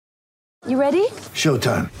You ready?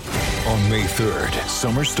 Showtime. On May 3rd,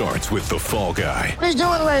 summer starts with The Fall Guy. Let's do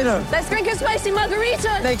it later. Let's drink a spicy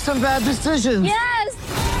margarita. Make some bad decisions. Yes!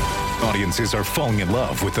 Audiences are falling in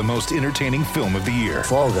love with the most entertaining film of the year.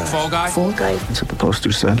 Fall Guy. Fall Guy? Fall Guy. That's what the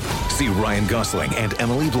poster said. See Ryan Gosling and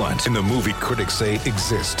Emily Blunt in the movie critics say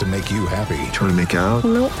exists to make you happy. Trying to make it out?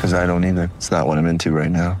 Nope. Because I don't either. It's not what I'm into right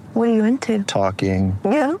now. What are you into? Talking.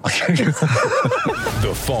 Yeah.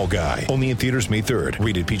 The Fall Guy. Only in theaters May 3rd.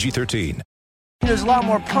 Rated PG-13. There's a lot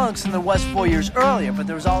more punks than there was 4 years earlier, but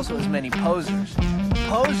there was also as many posers.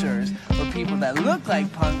 Posers were people that look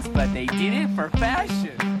like punks, but they did it for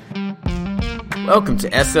fashion. Welcome to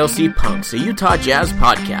SLC Punks, a Utah Jazz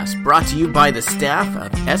podcast brought to you by the staff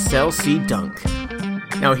of SLC Dunk.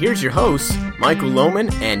 Now here's your hosts, Michael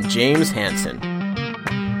Lohman and James Hansen.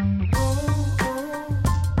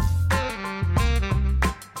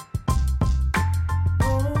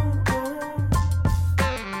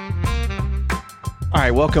 All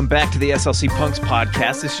right, welcome back to the SLC Punks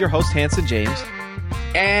podcast. This is your host, Hanson James.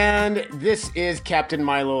 And this is Captain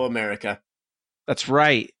Milo America. That's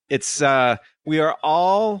right. It's we are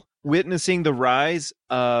all witnessing the rise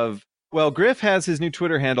of, well, Griff has his new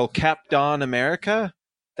Twitter handle, Capdon America.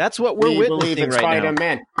 That's what we're witnessing right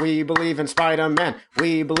Spider-Man. Now. We believe in Spider-Man.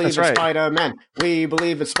 We believe in Spider-Man. We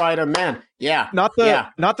believe in Spider-Man. Yeah. Not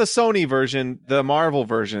the Sony version, the Marvel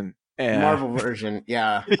version. Marvel version,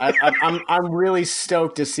 yeah. I'm really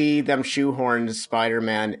stoked to see them shoehorn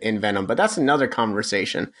Spider-Man in Venom, but that's another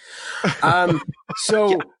conversation. The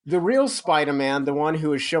real Spider-Man, the one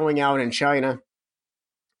who is showing out in China,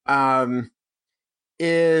 has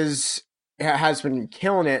been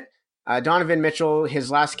killing it. Donovan Mitchell, his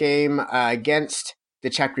last game against the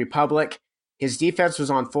Czech Republic, his defense was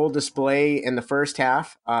on full display in the first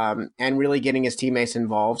half, and really getting his teammates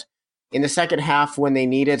involved. In the second half, when they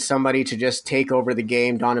needed somebody to just take over the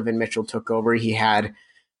game, Donovan Mitchell took over. He had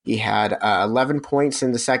 11 points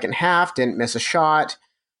in the second half, didn't miss a shot,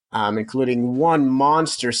 including one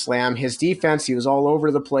monster slam. His defense, he was all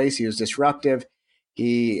over the place. He was disruptive.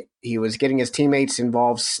 He was getting his teammates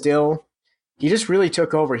involved still. He just really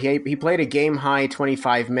took over. He played a game-high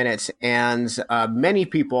 25 minutes, and many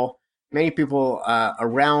people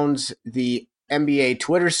around the NBA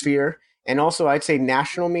Twitter sphere, and also I'd say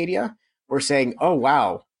national media, were saying, "Oh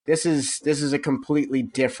wow, this is a completely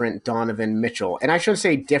different Donovan Mitchell." And I shouldn't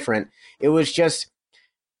say different. It was just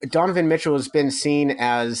Donovan Mitchell has been seen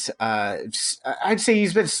as I'd say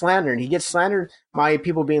he's been slandered. He gets slandered by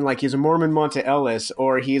people being like he's a Mormon Monta Ellis,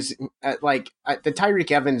 or he's the Tyreek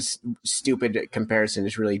Evans stupid comparison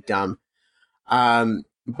is really dumb.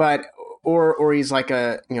 But or he's like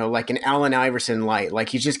like an Allen Iverson light. Like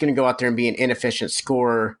he's just going to go out there and be an inefficient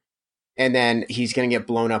scorer, and then he's going to get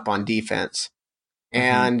blown up on defense. Mm-hmm.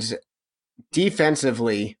 And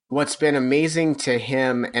defensively, what's been amazing to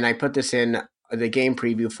him, and I put this in the game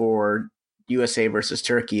preview for USA versus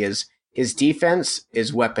Turkey, is his defense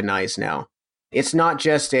is weaponized now. It's not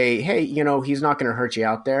just hey, he's not going to hurt you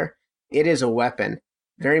out there. It is a weapon.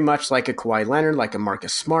 Very much like a Kawhi Leonard, like a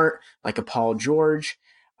Marcus Smart, like a Paul George.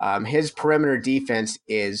 His perimeter defense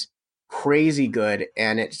is crazy good,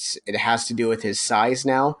 and it has to do with his size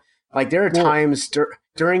now. Like there are times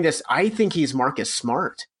during this, I think he's Marcus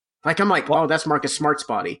Smart. Like I'm like, oh, that's Marcus Smart's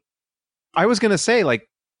body. I was going to say, like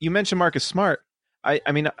you mentioned Marcus Smart. I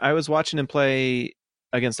mean, I was watching him play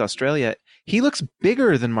against Australia. He looks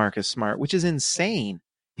bigger than Marcus Smart, which is insane.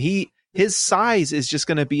 His size is just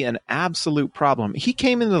going to be an absolute problem. He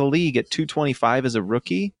came into the league at 225 as a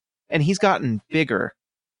rookie, and he's gotten bigger.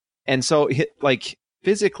 And so,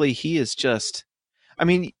 physically, he is just, I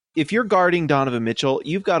mean, if you're guarding Donovan Mitchell,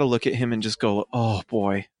 you've got to look at him and just go, oh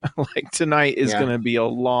boy, like tonight is going to be a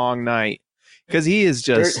long night. Because he is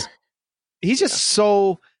just, he's just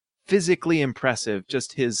so physically impressive.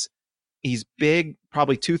 Just he's big,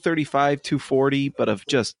 probably 235, 240, but of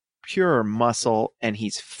just pure muscle. And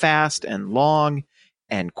he's fast and long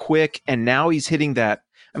and quick. And now he's hitting that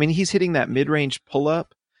mid-range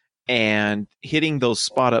pull-up and hitting those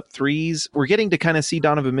spot-up threes. We're getting to kind of see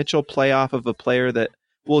Donovan Mitchell play off of a player that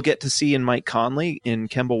we'll get to see in Mike Conley, in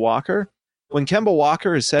Kemba Walker. When Kemba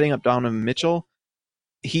Walker is setting up Donovan Mitchell,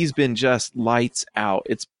 he's been just lights out.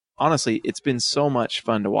 It's been so much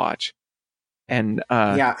fun to watch. And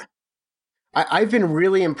I've been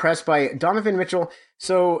really impressed by Donovan Mitchell.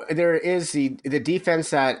 So there is the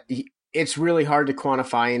defense that it's really hard to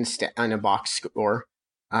quantify in a box score.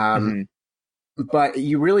 But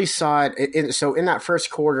you really saw it. So in that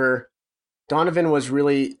first quarter, Donovan was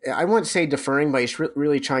really, I wouldn't say deferring, but he's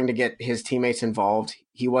really trying to get his teammates involved.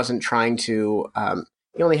 He wasn't trying to,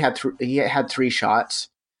 he had 3 shots.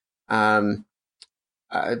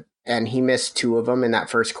 and he missed 2 of them in that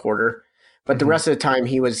first quarter. But the rest of the time,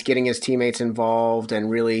 he was getting his teammates involved and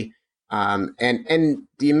really, and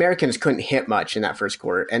the Americans couldn't hit much in that first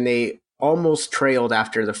quarter, and they almost trailed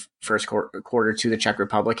after the first quarter to the Czech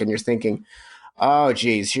Republic. And you're thinking, oh,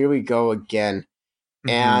 geez, here we go again.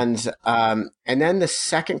 And then the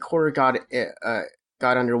second quarter got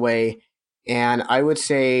underway, and I would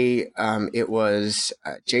say it was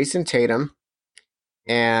Jason Tatum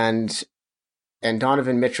and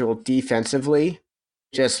Donovan Mitchell defensively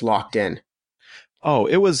just locked in. Oh,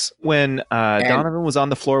 it was when Donovan was on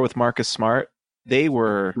the floor with Marcus Smart. They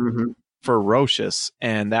were ferocious,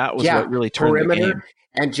 and that was what really turned the game.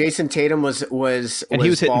 And Jason Tatum was and he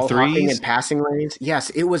was hitting threes and passing lanes.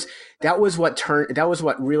 Yes, that was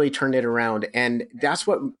what really turned it around, and that's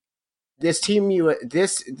what this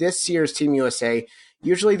year's Team USA.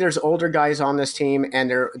 Usually, there's older guys on this team,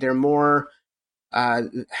 and they're more.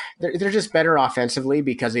 They're just better offensively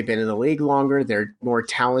because they've been in the league longer. They're more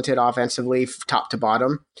talented offensively, top to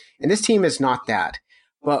bottom, and this team is not that.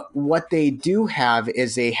 But what they do have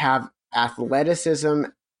is they have athleticism,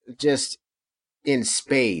 just in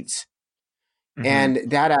spades. And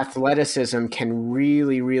that athleticism can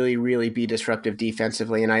really, really, really be disruptive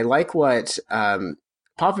defensively. And I like what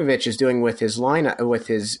Popovich is doing with his line, with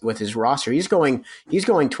his roster. He's going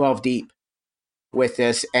 12 deep with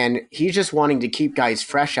this, and he's just wanting to keep guys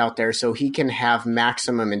fresh out there so he can have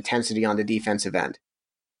maximum intensity on the defensive end.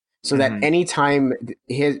 So that anytime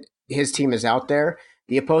his team is out there,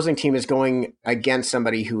 the opposing team is going against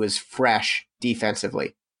somebody who is fresh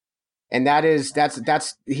defensively. And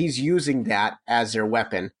that's he's using that as their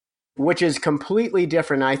weapon, which is completely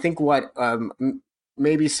different. I think what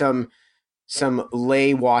maybe some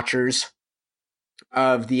lay watchers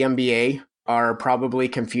of the NBA are probably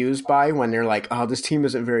confused by when they're like, oh, this team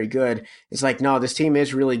isn't very good. It's like, no, this team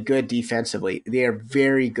is really good defensively. They are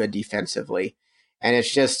very good defensively. And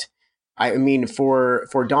it's just, I mean, for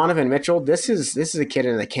Donovan Mitchell, this is a kid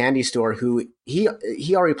in the candy store who he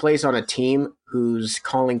already plays on a team whose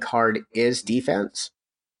calling card is defense.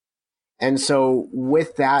 And so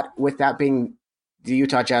with that being the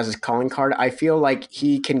Utah Jazz's calling card, I feel like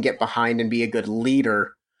he can get behind and be a good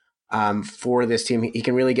leader for this team. He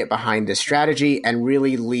can really get behind this strategy and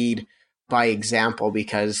really lead by example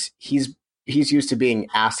because he's used to being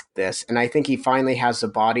asked this. And I think he finally has the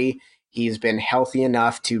body. He's been healthy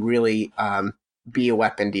enough to really be a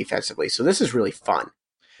weapon defensively. So this is really fun.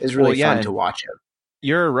 It's really fun to watch him.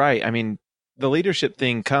 You're right. I mean, the leadership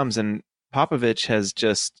thing comes, and Popovich has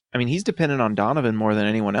just, I mean, he's dependent on Donovan more than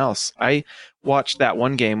anyone else. I watched that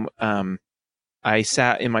one game. I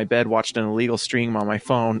sat in my bed, watched an illegal stream on my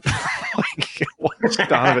phone, watched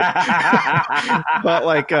Donovan.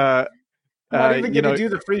 But not even going to do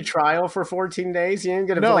the free trial for 14 days. You ain't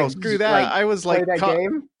going to screw that. I was play that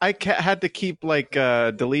game. I had to keep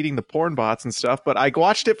deleting the porn bots and stuff, but I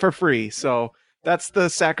watched it for free. So that's the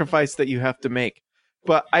sacrifice that you have to make.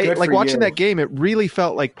 But I watching that game. It really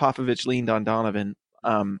felt like Popovich leaned on Donovan.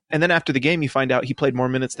 And then after the game, you find out he played more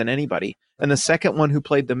minutes than anybody. And the second one who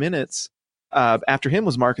played the minutes after him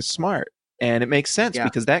was Marcus Smart. And it makes sense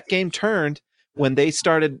because that game turned when they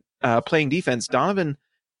started playing defense. Donovan,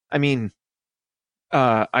 I mean,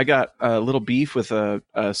 I got a little beef with a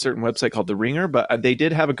certain website called The Ringer, but they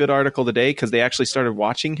did have a good article today because they actually started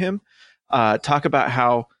watching him talk about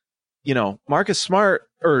how, Marcus Smart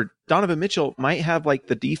or Donovan Mitchell might have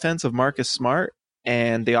the defense of Marcus Smart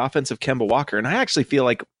and the offense of Kemba Walker. And I actually feel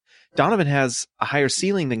like Donovan has a higher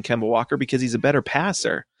ceiling than Kemba Walker because he's a better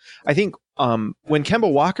passer. I think when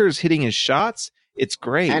Kemba Walker is hitting his shots, it's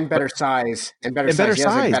great. And better size. Better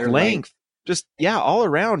size, length. Just, all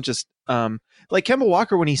around. Just like Kemba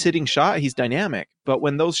Walker, when he's hitting shot, he's dynamic. But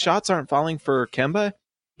when those shots aren't falling for Kemba,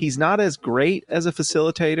 he's not as great as a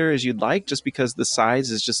facilitator as you'd like just because the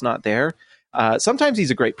size is just not there. Sometimes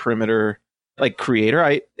he's a great perimeter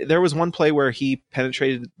creator. There was one play where he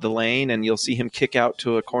penetrated the lane and you'll see him kick out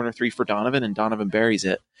to a corner three for Donovan and Donovan buries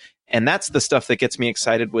it. And that's the stuff that gets me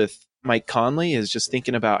excited with Mike Conley, is just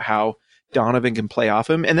thinking about how Donovan can play off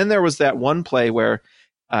him. And then there was that one play where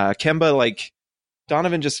Kemba,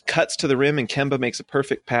 Donovan just cuts to the rim and Kemba makes a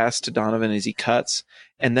perfect pass to Donovan as he cuts.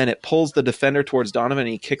 And then it pulls the defender towards Donovan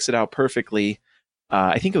and he kicks it out perfectly.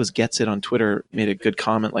 I think it was Gets It on Twitter made a good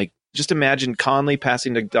comment. Just imagine Conley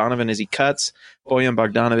passing to Donovan as he cuts. Bojan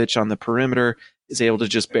Bogdanovic on the perimeter is able to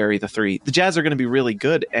just bury the three. The Jazz are going to be really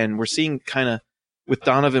good. And we're seeing kind of with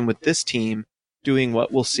Donovan with this team doing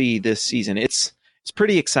what we'll see this season. It's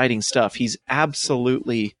pretty exciting stuff. He's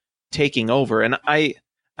absolutely taking over. And I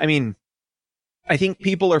mean, I think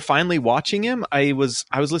people are finally watching him. I was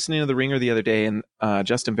listening to The Ringer the other day, and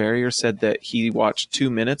Justin Barrier said that he watched 2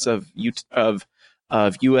 minutes of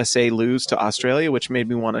USA lose to Australia, which made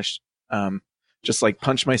me want to just like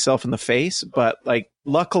punch myself in the face. But like,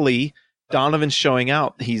 luckily, Donovan's showing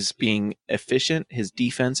out. He's being efficient. His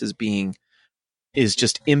defense is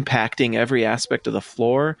just impacting every aspect of the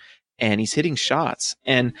floor, and he's hitting shots.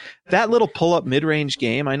 And that little pull-up mid-range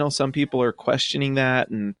game, I know some people are questioning that,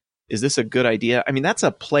 and is this a good idea? I mean, that's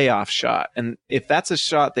a playoff shot. And if that's a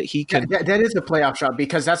shot that he can... That is a playoff shot,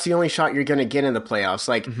 because that's the only shot you're going to get in the playoffs.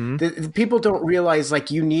 Like, the people don't realize,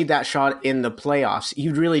 like, you need that shot in the playoffs.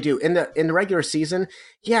 You really do. In the regular season,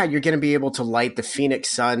 yeah, you're going to be able to light the Phoenix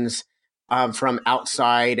Suns from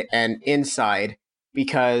outside and inside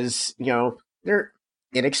because, you know, they're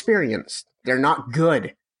inexperienced. They're not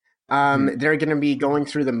good. They're going to be going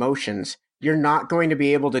through the motions. You're not going to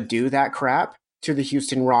be able to do that crap to the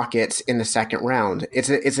Houston Rockets in the second round. It's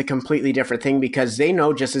a completely different thing, because they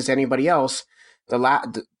know, just as anybody else,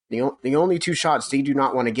 the only 2 shots they do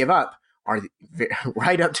not want to give up are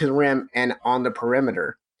right up to the rim and on the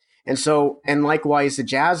perimeter. And likewise, the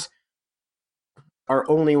Jazz are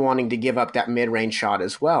only wanting to give up that mid-range shot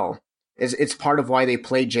as well. It's part of why they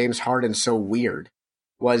played James Harden so weird.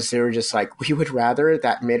 Was they were just like, we would rather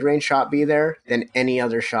that mid-range shot be there than any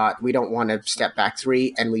other shot. We don't want to step back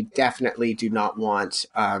 3, and we definitely do not want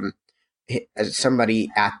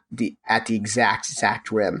somebody at the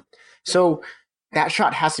exact rim. So that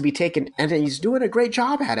shot has to be taken, and he's doing a great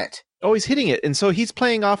job at it. Oh, he's hitting it. And so he's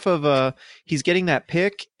playing off of he's getting that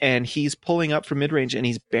pick, and he's pulling up from mid-range, and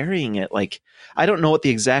he's burying it. Like, I don't know what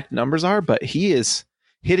the exact numbers are, but he is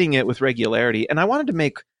hitting it with regularity. And I wanted to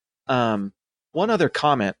make one other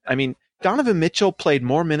comment. I mean, Donovan Mitchell played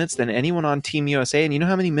more minutes than anyone on Team USA, and you know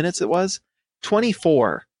how many minutes it was?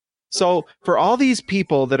 24. So for all these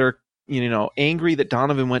people that are, you know, angry that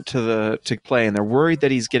Donovan went to play and they're worried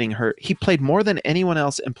that he's getting hurt, he played more than anyone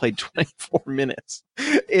else and played 24 minutes.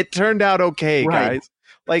 It turned out okay, right, guys.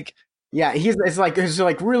 Like, yeah, he's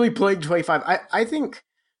like really playing 25. I think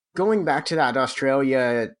going back to that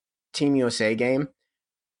Australia Team USA game,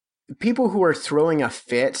 people who are throwing a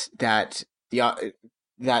fit that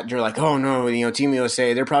they're like, oh no, you know, Team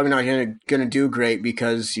USA, they're probably not gonna do great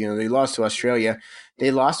because, you know, they lost to Australia.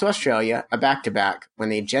 They lost to Australia a back-to-back when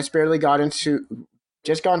they just barely gone to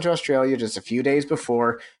Australia just a few days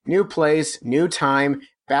before. New place, new time,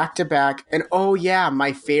 back-to-back. And oh yeah,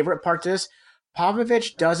 my favorite part of this,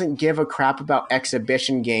 Popovich doesn't give a crap about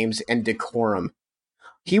exhibition games and decorum.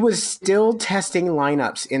 He was still testing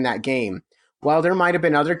lineups in that game. While there might have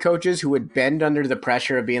been other coaches who would bend under the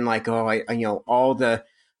pressure of being like, oh, you know, all the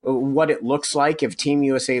what it looks like if Team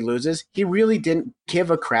USA loses, he really didn't give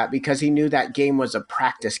a crap because he knew that game was a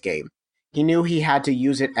practice game. He knew he had to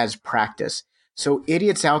use it as practice. So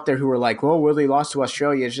idiots out there who were like, well, they lost to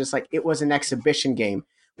Australia, it's just like, it was an exhibition game.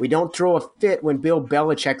 We don't throw a fit when Bill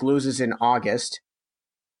Belichick loses in August.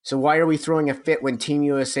 So why are we throwing a fit when Team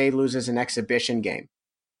USA loses an exhibition game?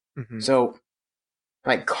 Mm-hmm. So,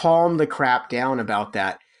 like, calm the crap down about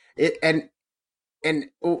that. And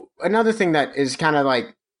another thing that is kind of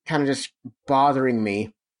just bothering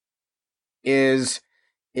me is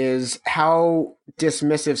how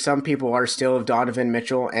dismissive some people are still of Donovan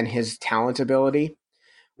Mitchell and his talent ability,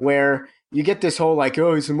 where you get this whole like,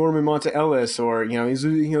 oh, he's a Mormon Monta Ellis, or he's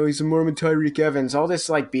a Mormon Tyreek Evans, all this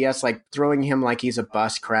like BS, like throwing him like he's a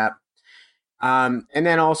bust crap. And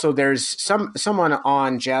then also there's someone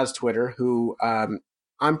on Jazz Twitter who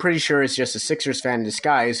I'm pretty sure is just a Sixers fan in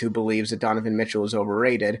disguise who believes that Donovan Mitchell is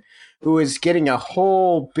overrated, who is getting a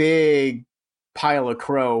whole big pile of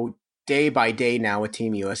crow day by day now with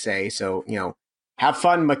Team USA. So, have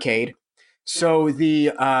fun, McCade. So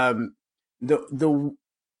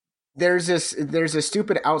there's a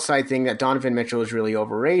stupid outside thing that Donovan Mitchell is really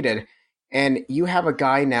overrated. And you have a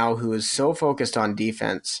guy now who is so focused on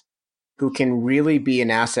defense, who can really be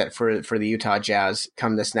an asset for the Utah Jazz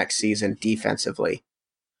come this next season defensively.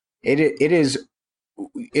 It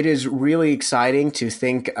is really exciting to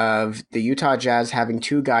think of the Utah Jazz having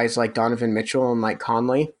two guys like Donovan Mitchell and Mike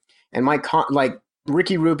Conley. And like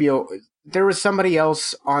Ricky Rubio, there was somebody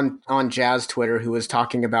else on Jazz Twitter who was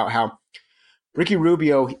talking about how Ricky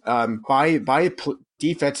Rubio, by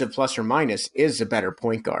defensive plus or minus, is a better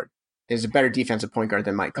point guard. Is a better defensive point guard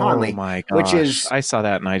than Mike Conley. Oh my gosh. Which is, I saw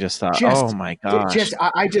that and I just thought, oh my gosh.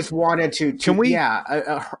 I just wanted to can we? Yeah,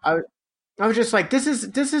 I was just like, this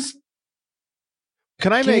is.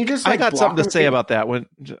 Can I make? I got something to say about that.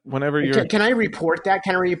 Whenever you're, can I report that?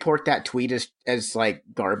 Can I report that tweet as like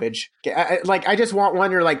garbage? I just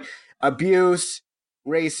wonder like abuse,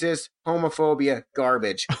 racist, homophobia,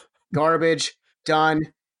 garbage.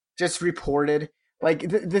 done, just reported. Like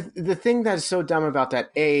the thing that's so dumb about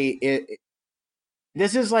that,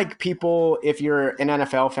 this is like people, if you're an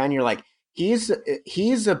NFL fan, you're like, he's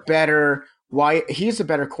a better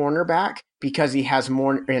cornerback because he has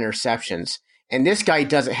more interceptions. And this guy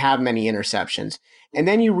doesn't have many interceptions. And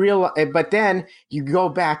then you realize, but then you go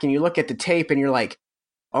back and you look at the tape and you're like,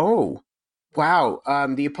 oh, wow,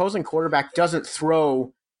 the opposing quarterback doesn't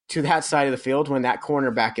throw to that side of the field when that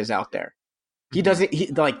cornerback is out there. He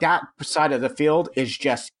doesn't, like that side of the field is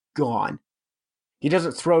just gone. He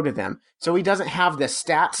doesn't throw to them. So he doesn't have the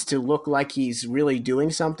stats to look like he's really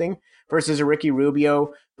doing something versus a Ricky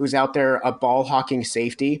Rubio who's out there a ball hawking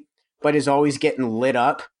safety, but is always getting lit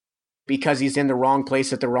up because he's in the wrong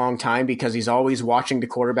place at the wrong time, because he's always watching the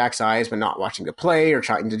quarterback's eyes but not watching the play or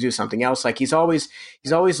trying to do something else. Like he's always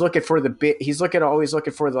looking for always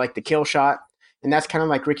looking for like the kill shot. And that's kind of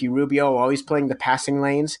like Ricky Rubio, always playing the passing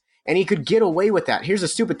lanes. And he could get away with that. Here's a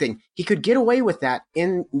stupid thing. He could get away with that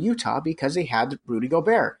in Utah because they had Rudy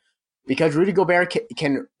Gobert. Because Rudy Gobert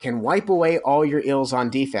can wipe away all your ills on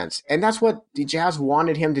defense. And that's what the Jazz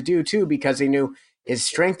wanted him to do too, because they knew his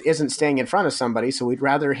strength isn't staying in front of somebody, so we'd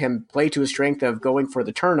rather him play to his strength of going for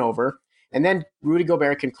the turnover, and then Rudy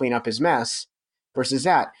Gobert can clean up his mess versus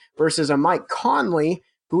a Mike Conley,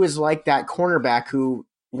 who is like that cornerback who,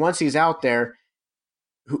 once he's out there,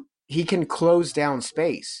 he can close down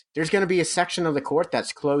space. There's going to be a section of the court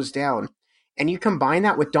that's closed down. And you combine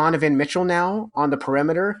that with Donovan Mitchell now on the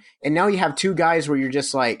perimeter, and now you have two guys where you're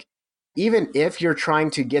just like, even if you're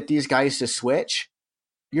trying to get these guys to switch,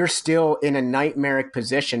 you're still in a nightmaric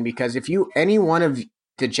position, because if any one of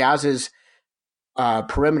the Jazz's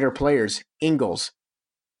perimeter players, Ingles,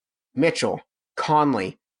 Mitchell,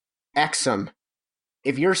 Conley, Exum,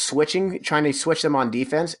 if you're trying to switch them on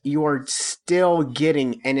defense, you are still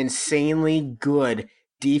getting an insanely good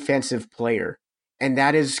defensive player. And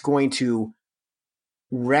that is going to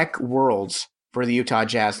wreck worlds for the Utah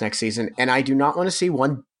Jazz next season. And I do not want to see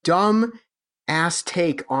one dumb ass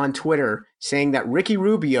take on Twitter saying that Ricky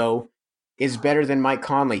Rubio is better than Mike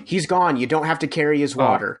Conley. He's gone. You don't have to carry his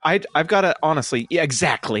water. I've got to honestly, yeah,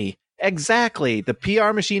 exactly. The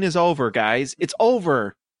PR machine is over, guys. It's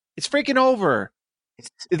over. It's freaking over.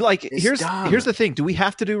 Here's the thing. Do we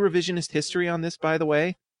have to do revisionist history on this, by the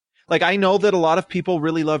way? Like, I know that a lot of people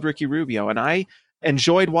really love Ricky Rubio, and I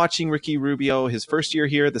enjoyed watching Ricky Rubio his first year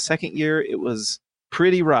here. The second year, it was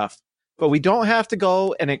pretty rough. But we don't have to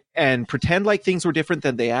go and pretend like things were different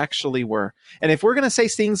than they actually were. And if we're going to say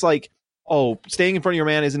things like, oh, staying in front of your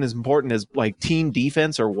man isn't as important as like team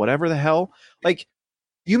defense or whatever the hell, like,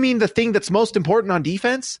 you mean the thing that's most important on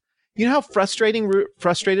defense? You know how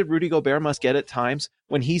frustrated Rudy Gobert must get at times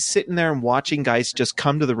when he's sitting there and watching guys just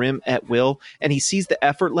come to the rim at will, and he sees the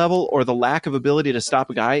effort level or the lack of ability to stop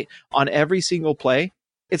a guy on every single play?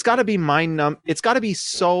 It's got to be It's got to be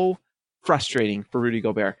so frustrating for Rudy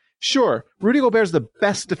Gobert. Sure, Rudy Gobert is the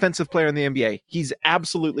best defensive player in the NBA. He's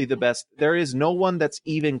absolutely the best. There is no one that's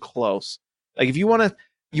even close. Like, if you want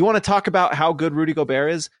to talk about how good Rudy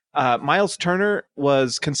Gobert is, Miles Turner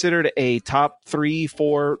was considered a top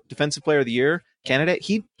 3-4 defensive player of the year candidate.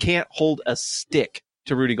 He can't hold a stick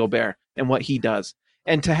to Rudy Gobert and what he does.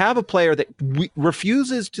 And to have a player that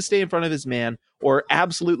refuses to stay in front of his man or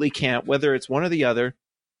absolutely can't, whether it's one or the other,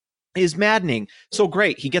 is maddening. So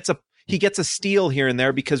great. He gets a steal here and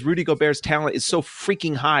there because Rudy Gobert's talent is so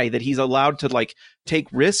freaking high that he's allowed to like take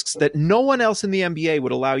risks that no one else in the NBA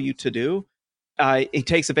would allow you to do. He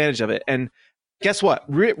takes advantage of it. And guess what?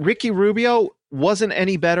 Ricky Rubio wasn't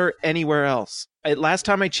any better anywhere else. Last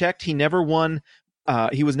time I checked, he never won.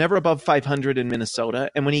 He was never above 500 in Minnesota.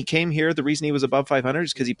 And when he came here, the reason he was above 500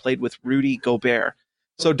 is because he played with Rudy Gobert.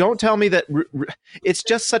 So don't tell me that it's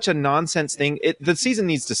just such a nonsense thing. The season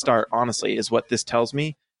needs to start, honestly, is what this tells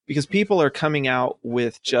me. Because people are coming out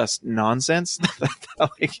with just nonsense. They're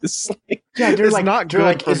like, is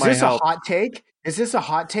this a hot take? Is this a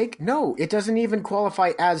hot take? No, it doesn't even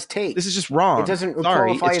qualify as take. This is just wrong. It doesn't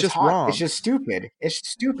qualify as hot. Wrong. It's just stupid. It's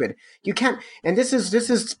stupid. You can't. And this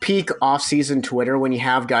is peak off-season Twitter when you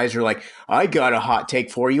have guys who are like, I got a hot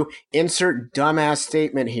take for you. Insert dumbass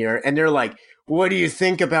statement here. And they're like, what do you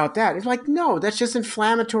think about that? It's like, no, that's just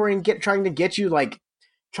inflammatory and trying to get you like,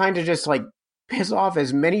 trying to just like piss off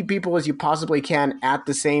as many people as you possibly can at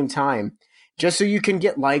the same time, just so you can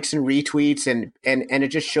get likes and retweets and it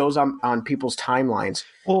just shows on people's timelines.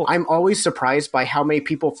 Well, I'm always surprised by how many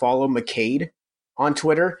people follow McCade on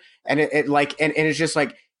Twitter, and it's just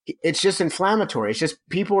like, it's just inflammatory. It's just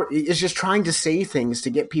it's just trying to say things to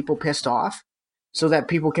get people pissed off so that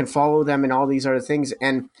people can follow them and all these other things.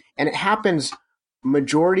 And it happens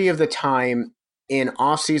majority of the time in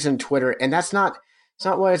off-season Twitter, and it's not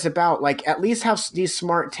what it's about. Like, at least have these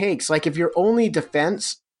smart takes. Like, if your only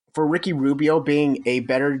defense for Ricky Rubio being a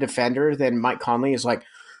better defender than Mike Conley is like,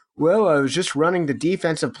 well, I was just running the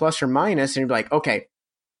defensive plus or minus, and you're like, okay,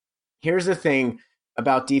 here's the thing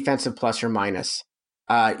about defensive plus or minus.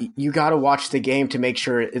 You got to watch the game to make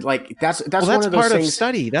sure. That's one of those part things. Of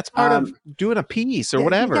study. That's part of doing a piece or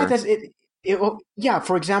whatever.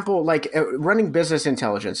 For example, like running business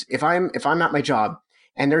intelligence. If I'm at my job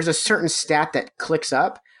and there's a certain stat that clicks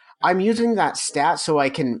up, I'm using that stat so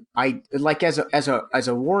I as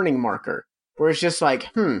a warning marker, where it's just like,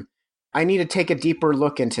 I need to take a deeper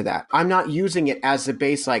look into that. I'm not using it as the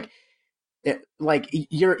base.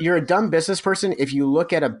 You're a dumb business person if you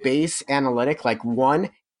look at a base analytic like one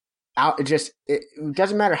out. It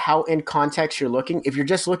doesn't matter how in context you're looking. If you're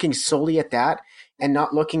just looking solely at that and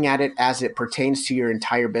not looking at it as it pertains to your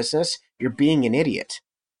entire business, you're being an idiot.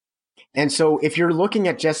 And so if you're looking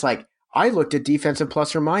at just like, I looked at defensive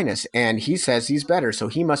plus or minus and he says he's better, so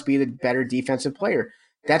he must be the better defensive player.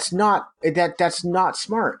 That's not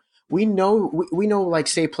smart. We know, like,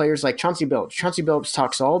 say, players like Chauncey Billups. Chauncey Billups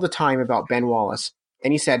talks all the time about Ben Wallace.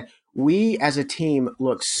 And he said, we as a team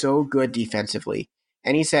look so good defensively.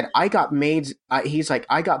 And he said, I got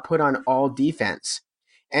put on all defense.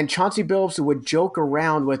 And Chauncey Billups would joke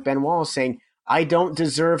around with Ben Wallace saying, I don't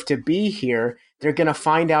deserve to be here. They're going to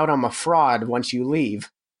find out I'm a fraud once you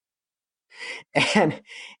leave. And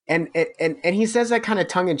he says that kind of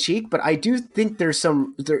tongue in cheek, but I do think there's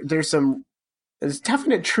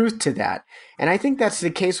definite truth to that. And I think that's the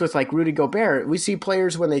case with like Rudy Gobert. We see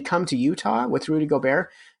players when they come to Utah with Rudy Gobert,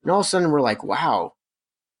 and all of a sudden we're like, wow,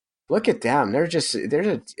 look at them.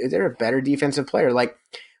 They're a better defensive player. Like,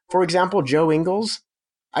 for example, Joe Ingles.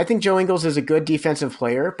 I think Joe Ingles is a good defensive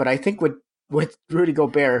player, but I think with Rudy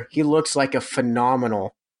Gobert, he looks like a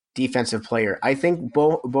phenomenal defensive player. I think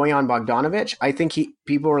Bojan Bogdanovic, I think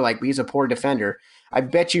people are like, he's a poor defender. I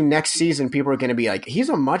bet you next season people are going to be like, he's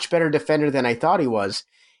a much better defender than I thought he was.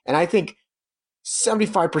 And I think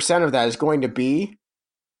 75% of that is going to be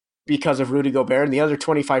because of Rudy Gobert, and the other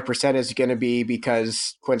 25% is going to be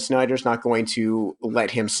because Quinn Snyder's not going to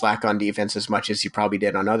let him slack on defense as much as he probably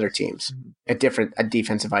did on other teams. A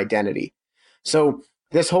defensive identity. So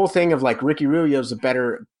this whole thing of like Ricky Rubio is a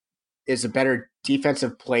better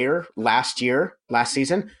defensive player last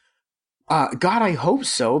season. God, I hope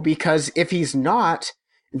so, because if he's not,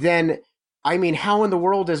 then, I mean, how in the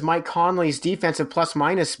world is Mike Conley's defensive plus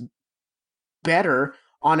minus better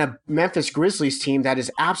on a Memphis Grizzlies team that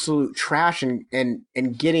is absolute trash and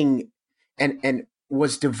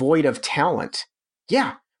was devoid of talent?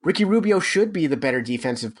 Yeah, Ricky Rubio should be the better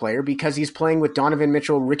defensive player because he's playing with Donovan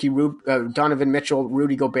Mitchell,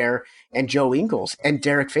 Rudy Gobert, and Joe Ingles and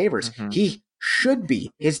Derek Favors. Mm-hmm. He should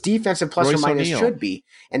be. His defensive plus or minus should be.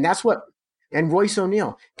 And Royce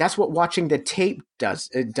O'Neal. That's what watching the tape does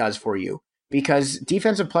for you, because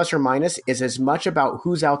defensive plus or minus is as much about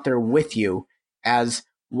who's out there with you as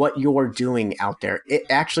what you're doing out there.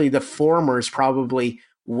 Actually, the former is probably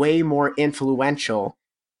way more influential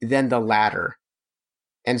than the latter.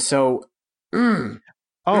 And so, we got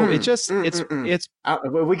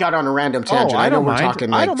on a random tangent. I don't mind. We're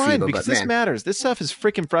talking like I don't mind FIBA, because this matters. This stuff is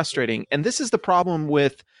freaking frustrating. And this is the problem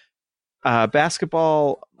with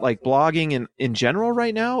basketball, like blogging in general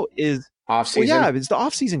right now is off-season. Well, yeah, it's the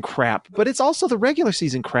off-season crap, but it's also the regular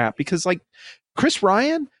season crap because like Chris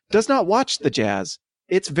Ryan does not watch the Jazz.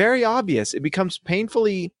 It's very obvious. It becomes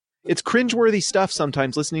it's cringeworthy stuff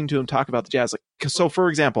sometimes listening to him talk about the Jazz. Like, so for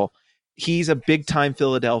example, he's a big time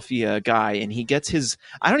Philadelphia guy and he gets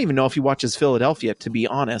I don't even know if he watches Philadelphia, to be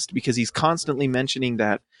honest, because he's constantly mentioning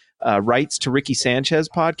that Rights to Ricky Sanchez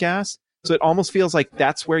podcast. So it almost feels like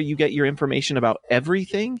that's where you get your information about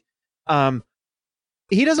everything.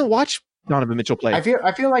 He doesn't watch Donovan Mitchell play. I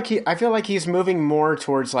feel like he's moving more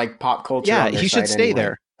towards like pop culture. Yeah, he should stay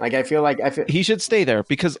there. Like he should stay there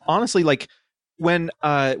because honestly, like when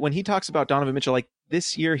he talks about Donovan Mitchell, like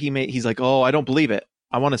this year he's like, oh, I don't believe it.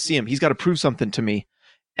 I want to see him. He's got to prove something to me.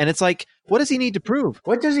 And it's like, what does he need to prove?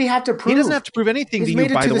 What does he have to prove? He doesn't have to prove anything to you, by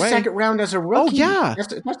the way. He's made it to the second round as a rookie. Oh, yeah.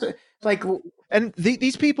 Like, and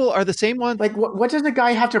these people are the same ones. Like, what does the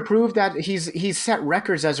guy have to prove that he's set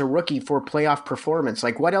records as a rookie for playoff performance?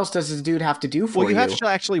 Like, what else does this dude have to do for you? Well, you have to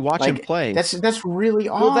actually watch him play. That's really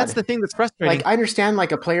odd. Well, that's the thing that's frustrating. Like, I understand,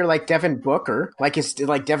 like, a player like Devin Booker, like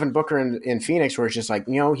Devin Booker in Phoenix, where it's just like,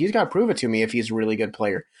 he's got to prove it to me if he's a really good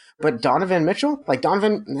player. But Donovan Mitchell,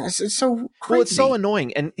 it's so crazy. Well, it's so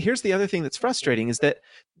annoying. And here's the other thing that's frustrating is that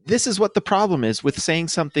this is what the problem is with saying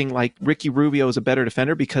something like Ricky Rubio is a better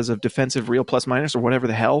defender because of defensive real plus minus or whatever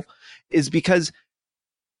the hell, is because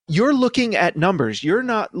you're looking at numbers. You're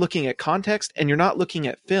not looking at context, and you're not looking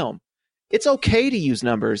at film. It's okay to use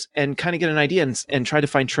numbers and kind of get an idea and try to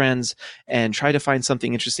find trends and try to find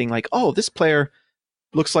something interesting like, oh, this player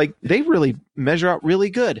looks like they really measure out really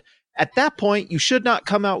good. At that point, you should not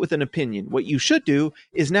come out with an opinion. What you should do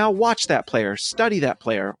is now watch that player, study that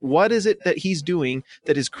player. What is it that he's doing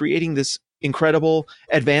that is creating this incredible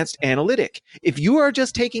advanced analytic? If you are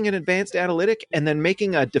just taking an advanced analytic and then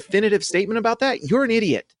making a definitive statement about that, you're an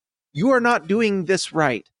idiot. You are not doing this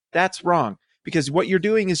right. That's wrong, because what you're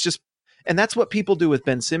doing is just, and that's what people do with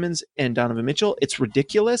Ben Simmons and Donovan Mitchell. It's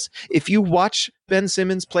ridiculous. If you watch Ben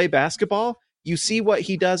Simmons play basketball, you see what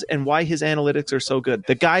he does and why his analytics are so good.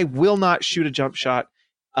 The guy will not shoot a jump shot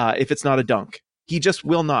if it's not a dunk. He just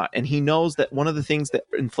will not. And he knows that one of the things that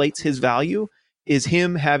inflates his value is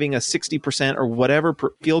him having a 60% or whatever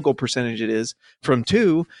field goal percentage it is from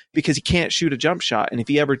 2, because he can't shoot a jump shot. And if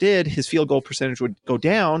he ever did, his field goal percentage would go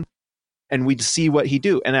down and we'd see what he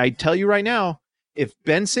do. And I tell you right now, if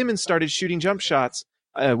Ben Simmons started shooting jump shots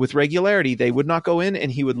with regularity, they would not go in,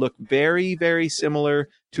 and he would look very, very similar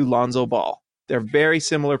to Lonzo Ball. They're very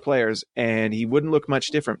similar players, and he wouldn't look much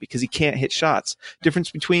different because he can't hit shots. Difference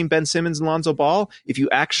between Ben Simmons and Lonzo Ball, if you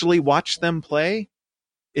actually watch them play,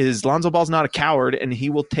 is Lonzo Ball's not a coward, and he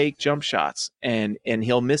will take jump shots, and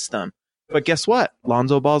he'll miss them. But guess what?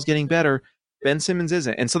 Lonzo Ball's getting better. Ben Simmons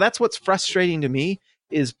isn't. And so that's what's frustrating to me,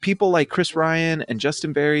 is people like Chris Ryan and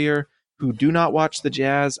Justin Verrier who do not watch the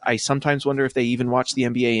Jazz. I sometimes wonder if they even watch the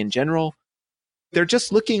NBA in general. They're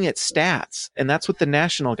just looking at stats, and that's what the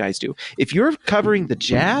national guys do. If you're covering the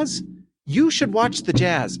Jazz, you should watch the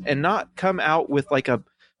Jazz and not come out with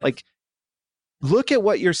look at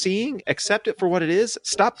what you're seeing, accept it for what it is.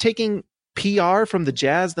 Stop taking PR from the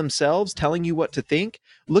Jazz themselves telling you what to think.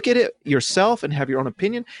 Look at it yourself and have your own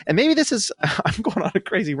opinion. And maybe this is, I'm going on a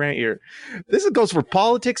crazy rant here. This goes for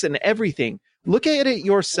politics and everything. Look at it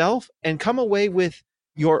yourself and come away with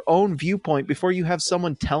your own viewpoint before you have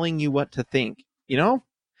someone telling you what to think. You know,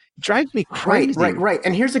 it drives me crazy. Right.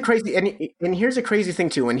 And here's the crazy, and here's the crazy thing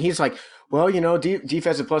too. When he's like, well,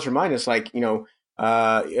 defensive plus or minus, like, you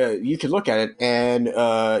could look at it and,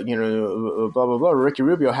 blah, blah, blah. Ricky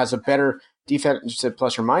Rubio has a better defensive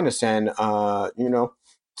plus or minus than,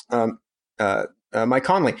 Mike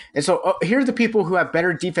Conley. And so here are the people who have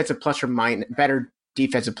better defensive plus or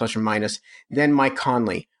minus than Mike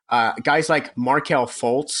Conley. Guys like Markelle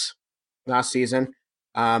Fultz last season.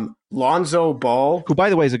 Lonzo Ball, who by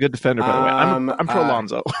the way is a good defender, by the way. I'm pro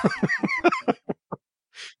Lonzo.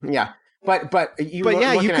 Yeah, but you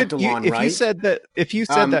could DeLon, if right? If you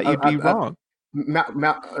said that you'd be wrong.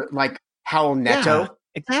 Like Howell Neto, yeah,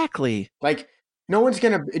 exactly. Like no one's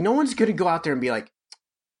gonna go out there and be like,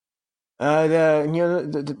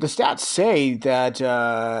 the stats say that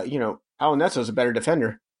Howell Neto is a better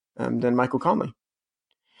defender than Michael Conley.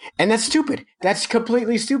 And that's stupid. That's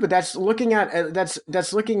completely stupid. That's looking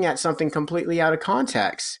at something completely out of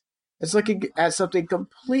context. It's looking at something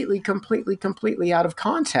completely out of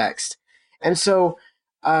context. And so,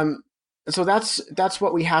 that's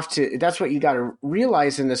what we have to. That's what you got to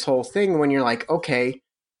realize in this whole thing when you're like, okay,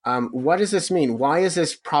 what does this mean? Why is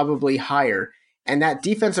this probably higher? And that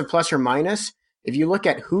defensive plus or minus, if you look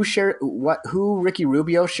at who Ricky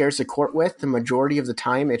Rubio shares the court with, the majority of the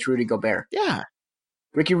time, it's Rudy Gobert. Yeah.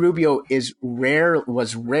 Ricky Rubio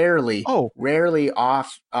was rarely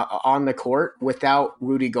off on the court without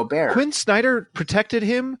Rudy Gobert. Quinn Snyder protected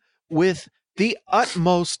him with the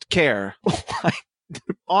utmost care.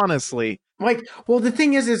 Honestly, well, the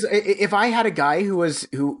thing is if I had a guy who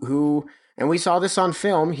and we saw this on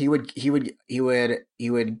film, he would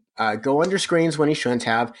go under screens when he shouldn't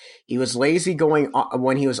have. He was lazy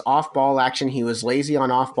when he was off ball action. He was lazy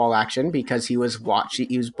on off ball action because he was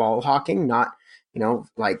ball hawking, not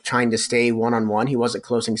trying to stay one-on-one. He wasn't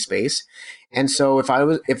closing space. And so if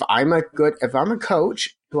I'm a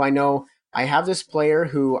coach who I know I have this player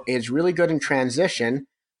who is really good in transition,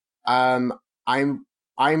 I'm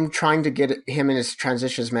trying to get him in his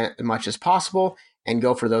transitions as much as possible and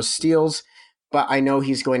go for those steals. But I know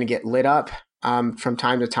he's going to get lit up from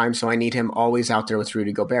time to time. So I need him always out there with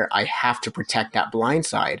Rudy Gobert. I have to protect that blind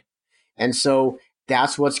side. And so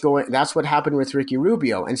that's what happened with Ricky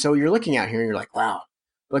Rubio. And so you're looking at here and you're like, wow,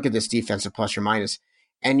 look at this defensive plus or minus.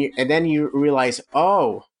 And then you realize,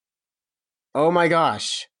 oh my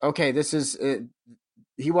gosh. Okay. This is,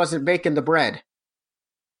 he wasn't baking the bread.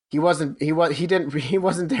 He wasn't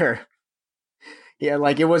there. Yeah.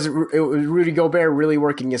 Like it was Rudy Gobert really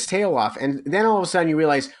working his tail off. And then all of a sudden you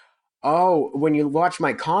realize, when you watch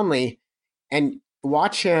Mike Conley and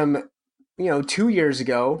watch him, 2 years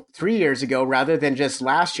ago, 3 years ago, rather than just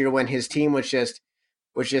last year when his team was just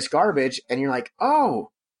was just garbage. And you're like,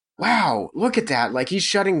 oh, wow, look at that. Like, he's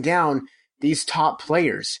shutting down these top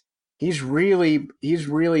players. He's really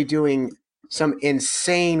doing some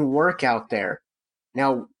insane work out there.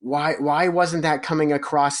 Now, why wasn't that coming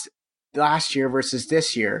across last year versus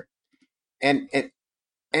this year? And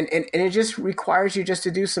it just requires you just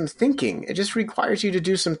to do some thinking. It just requires you to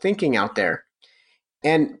do some thinking out there.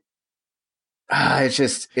 And it's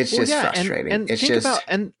just frustrating.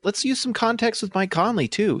 And let's use some context with Mike Conley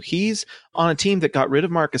too. He's on a team that got rid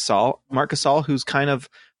of Marc Gasol, who's kind of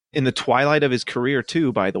in the twilight of his career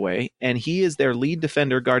too, by the way. And he is their lead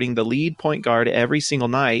defender, guarding the lead point guard every single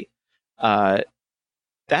night.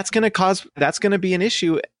 That's going to be an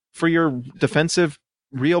issue for your defensive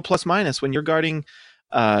real plus minus when you're guarding,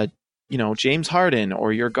 James Harden,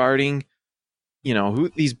 or you're guarding,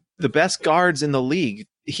 the best guards in the league.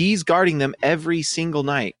 He's guarding them every single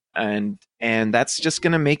night. And that's just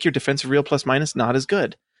going to make your defensive real plus minus not as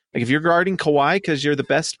good. Like, if you're guarding Kawhi because you're the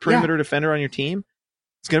best perimeter defender on your team,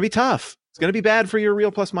 it's going to be tough. It's going to be bad for your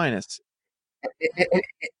real plus minus.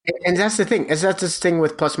 And that's the thing. That's the thing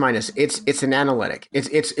with plus minus. It's an analytic.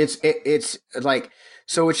 It's like,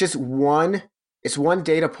 so it's just one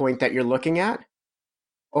data point that you're looking at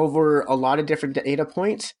over a lot of different data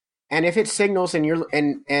points. And if it signals and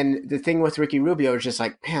the thing with Ricky Rubio is just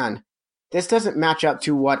like, man, this doesn't match up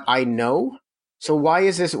to what I know. So why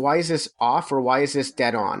is this off, or why is this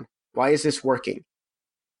dead on? Why is this working?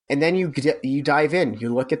 And then you dive in,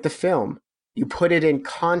 you look at the film, you put it in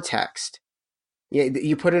context.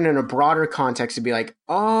 You put it in a broader context to be like,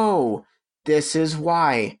 oh, this is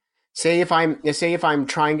why. Say if I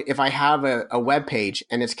have a web page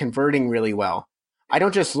and it's converting really well, I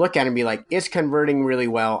don't just look at it and be like, it's converting really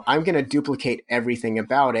well, I'm going to duplicate everything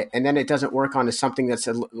about it, and then it doesn't work onto something that's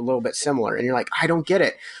a little bit similar. And you're like, I don't get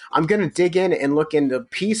it. I'm going to dig in and look into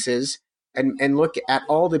pieces and look at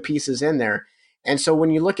all the pieces in there. And so when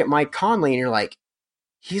you look at Mike Conley and you're like,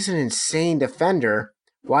 he's an insane defender.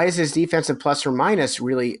 Why is his defensive plus or minus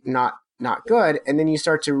really not good? And then you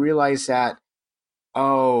start to realize that,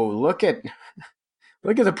 oh, look at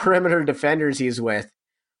the perimeter defenders he's with.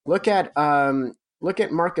 Look at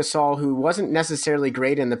Marc Gasol, who wasn't necessarily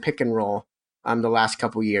great in the pick and roll the last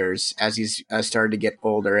couple years as he's started to get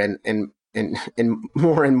older and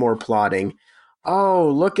more and more plotting. Oh,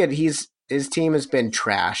 look at his team has been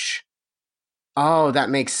trash. Oh, that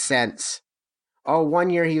makes sense. Oh, 1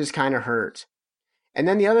 year he was kind of hurt. And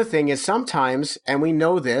then the other thing is, sometimes, and we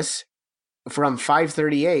know this from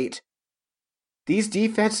 538, these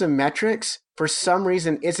defensive metrics, for some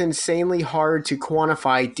reason, it's insanely hard to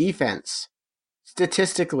quantify defense.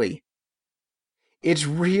 Statistically, it's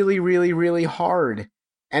really, really, really hard,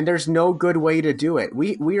 and there's no good way to do it.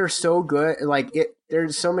 We are so good,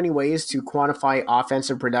 there's so many ways to quantify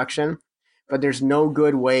offensive production, but there's no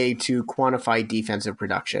good way to quantify defensive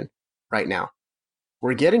production right now.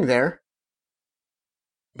 We're getting there,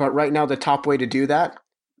 but right now the top way to do that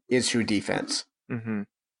is through defense. Mm-hmm.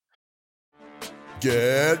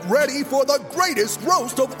 Get ready for the greatest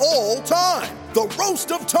roast of all time, the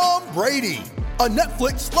Roast of Tom Brady, a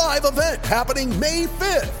Netflix live event happening May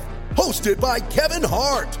 5th. Hosted by Kevin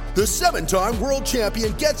Hart, the 7-time world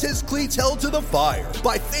champion gets his cleats held to the fire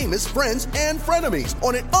by famous friends and frenemies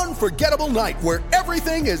on an unforgettable night where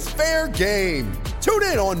everything is fair game. Tune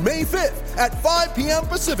in on May 5th at 5 p.m.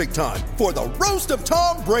 Pacific time for the Roast of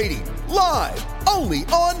Tom Brady, live only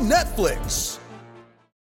on Netflix.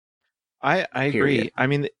 I agree. I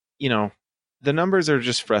mean, the numbers are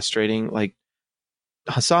just frustrating. Like,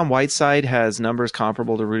 Hassan Whiteside has numbers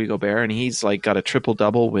comparable to Rudy Gobert, and he's like got a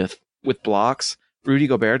triple-double with blocks. Rudy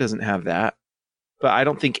Gobert doesn't have that. But I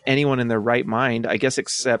don't think anyone in their right mind, I guess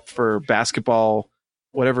except for basketball,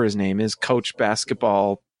 whatever his name is, Coach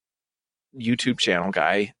Basketball YouTube channel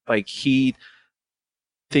guy, like, he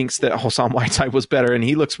thinks that Hassan Whiteside was better, and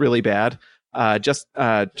he looks really bad.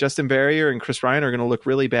 Justin Barrier and Chris Ryan are going to look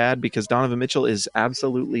really bad because Donovan Mitchell is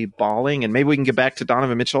absolutely balling, and maybe we can get back to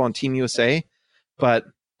Donovan Mitchell on Team USA. But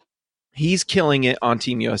he's killing it on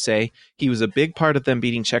Team USA. He was a big part of them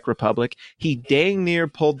beating Czech Republic. He dang near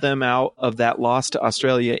pulled them out of that loss to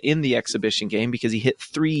Australia in the exhibition game because he hit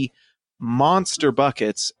 3 monster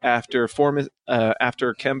buckets after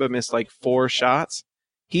Kemba missed like 4 shots.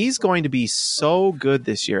 He's going to be so good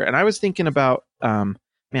this year. And I was thinking about, I'm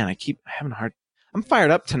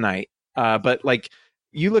fired up tonight. But like,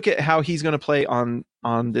 you look at how he's going to play on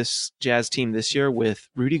this Jazz team this year with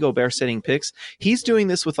Rudy Gobert setting picks. He's doing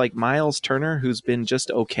this with like Miles Turner, who's been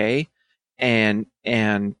just okay, and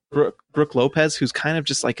Brooke Lopez, who's kind of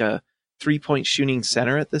just like a 3-point shooting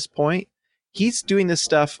center at this point. he's doing this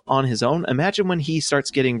stuff on his own. Imagine when he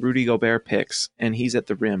starts getting Rudy Gobert picks and he's at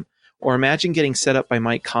the rim. Or imagine getting set up by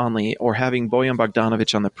Mike Conley or having Bojan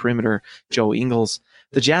Bogdanovic on the perimeter, Joe Ingles.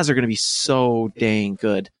 The Jazz are going to be so dang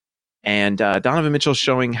good. And Donovan Mitchell's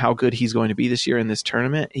showing how good he's going to be this year in this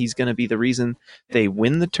tournament. He's going to be the reason they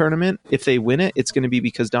win the tournament. If they win it, it's going to be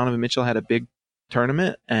because Donovan Mitchell had a big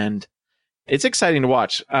tournament, and it's exciting to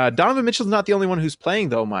watch. Donovan Mitchell's not the only one who's playing,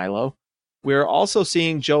 though, Milo. We're also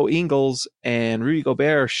seeing Joe Ingles and Rudy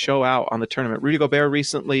Gobert show out on the tournament. Rudy Gobert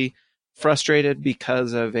recently frustrated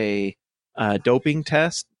because of a doping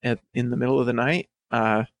test in the middle of the night.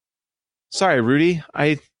 Sorry, Rudy.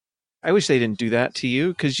 I wish they didn't do that to you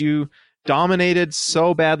because you dominated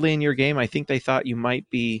so badly in your game. I think they thought you might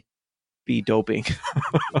be doping.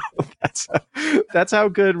 That's how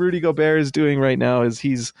good Rudy Gobert is doing right now. Is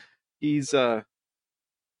he's playing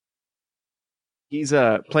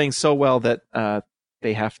so well that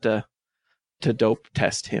they have to dope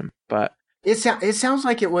test him. But it sounds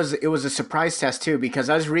like it was a surprise test too, because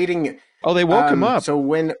I was reading. Oh, they woke him up. So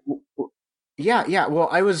when, yeah. Well,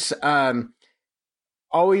 I was.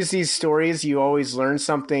 Always these stories, you always learn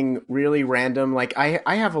something really random. Like I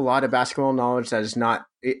have a lot of basketball knowledge that is not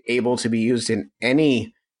able to be used in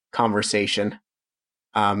any conversation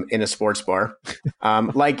in a sports bar.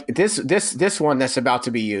 Like this one that's about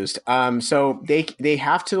to be used. So they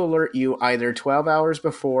have to alert you either 12 hours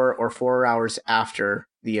before or 4 hours after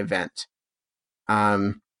the event.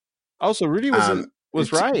 Also, Rudy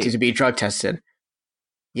was right to be drug tested.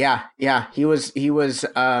 Yeah. He would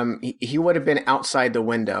have been outside the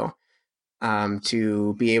window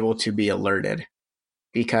to be able to be alerted,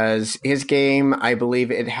 because his game, I believe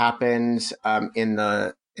it happens in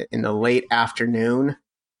the late afternoon.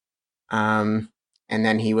 And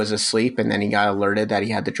then he was asleep, and then he got alerted that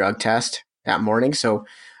he had the drug test that morning. So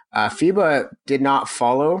FIBA did not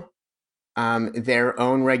follow their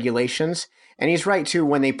own regulations. And he's right too,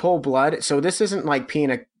 when they pull blood. So this isn't like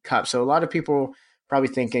peeing a cup. So a lot of people probably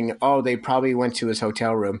thinking, oh, they probably went to his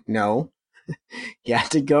hotel room. No, he had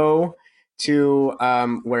to go to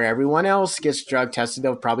where everyone else gets drug tested.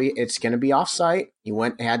 It's going to be offsite. He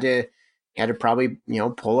had to probably,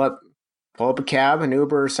 pull up a cab, an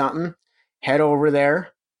Uber or something, head over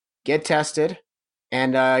there, get tested.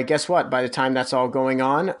 And guess what? By the time that's all going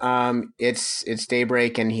on, it's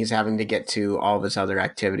daybreak, and he's having to get to all of his other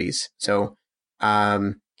activities. So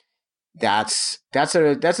that's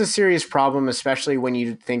a serious problem, especially when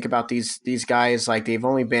you think about these guys. Like, they've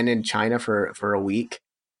only been in China for a week,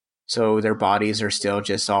 so their bodies are still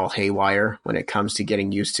just all haywire when it comes to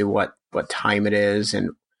getting used to what time it is and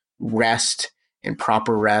rest and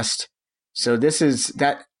proper rest. So this is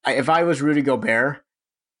that. If I was Rudy Gobert,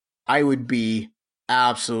 I would be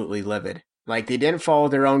absolutely livid. Like, they didn't follow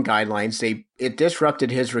their own guidelines. It disrupted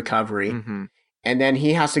his recovery. Mm-hmm. And then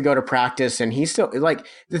he has to go to practice, and he's still, like,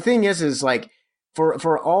 the thing is like, for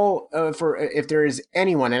if there is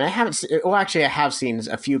anyone, and I have seen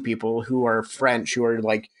a few people who are French who are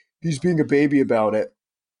like, he's being a baby about it,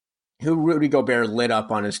 who Rudy Gobert lit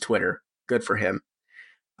up on his Twitter. Good for him.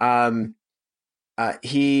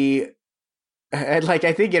 He, like,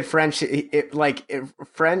 I think in French, in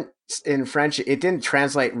French, it didn't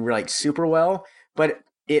translate like super well, but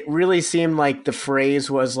it really seemed like the phrase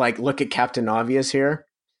was like, look at Captain Obvious here.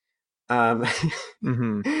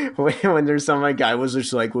 Mm-hmm. when there's some guy was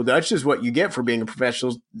just like, well, that's just what you get for being a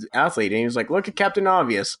professional athlete. And he was like, look at Captain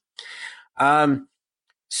Obvious. But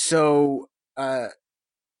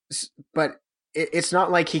it's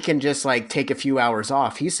not like he can just like take a few hours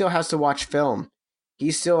off. He still has to watch film.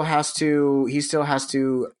 He still has to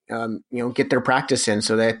get their practice in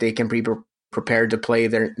so that they can be prepared to play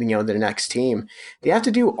their next team. They have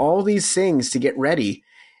to do all these things to get ready.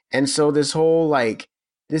 And so this whole, like,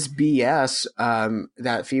 this BS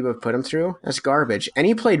that FIBA put him through, that's garbage. And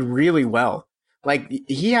he played really well. Like,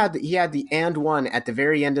 he had the and one at the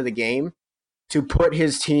very end of the game to put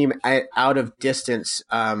his team out of distance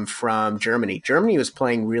from Germany. Germany was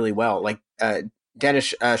playing really well. Like,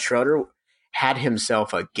 Dennis Schroeder had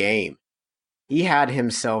himself a game. He had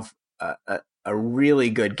himself a really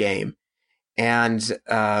good game. And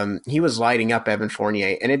he was lighting up Evan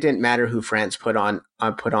Fournier, and it didn't matter who France put on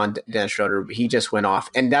Dennis Schroeder. He just went off,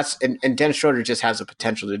 and Dennis Schroeder just has the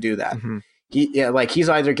potential to do that. Mm-hmm. He's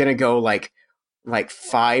either going to go like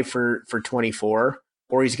 5 for 24,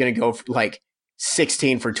 or he's going to go like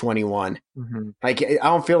 16 for 21. Mm-hmm. Like, I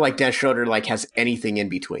don't feel like Dennis Schroeder like has anything in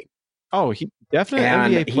between. Oh, he definitely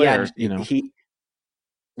an NBA player.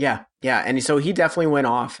 And so he definitely went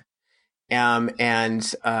off.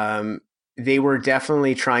 They were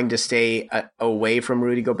definitely trying to stay away from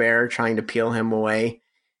Rudy Gobert, trying to peel him away.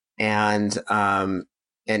 and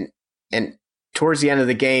towards the end of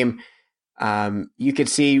the game, you could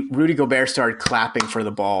see Rudy Gobert started clapping for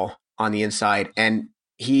the ball on the inside, and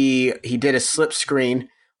he did a slip screen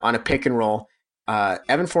on a pick and roll.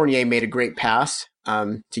 Evan Fournier made a great pass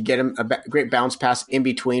to get him a great bounce pass in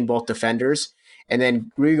between both defenders. And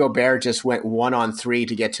then Rudy Gobert just went 1-on-3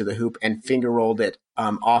 to get to the hoop and finger rolled it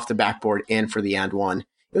off the backboard in for the and one.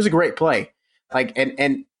 It was a great play. Like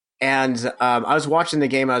and I was watching the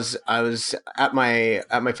game. I was at my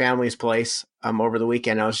family's place over the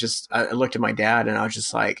weekend. I looked at my dad and I was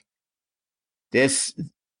just like, this.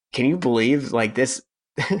 Can you believe like this?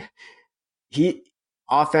 He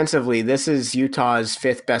offensively, this is Utah's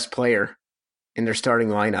 5th best player in their starting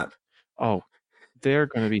lineup. Oh, they're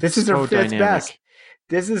going to be. This is their 5th dynamic. best.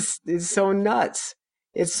 This is so nuts.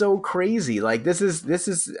 It's so crazy. Like this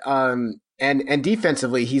is and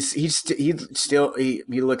defensively, he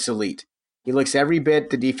looks elite. He looks every bit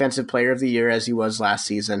the defensive player of the year as he was last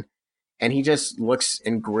season, and he just looks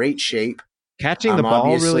in great shape. Catching the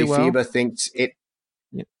ball really well. FIBA thinks it.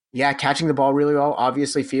 Yeah, catching the ball really well.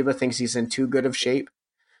 Obviously, FIBA thinks he's in too good of shape.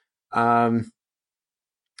 So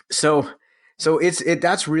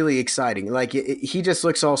that's really exciting. Like he just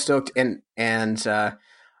looks all stoked. And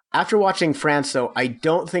after watching France, though, I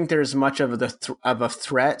don't think there's much of a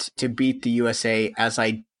threat to beat the USA as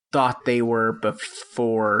I thought they were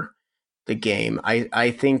before the game.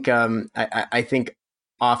 I think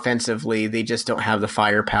offensively they just don't have the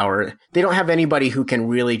firepower. They don't have anybody who can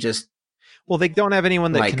really just. Well, they don't have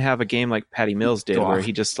anyone that can have a game like Patty Mills did, where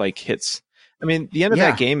he just like hits. I mean, the end of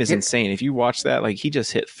that game is insane. If you watch that, like he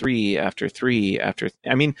just hit 3 after 3 after.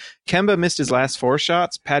 I mean, Kemba missed his last 4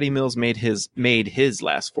 shots. Patty Mills made his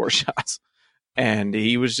last 4 shots, and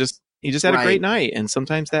he just had a great night. And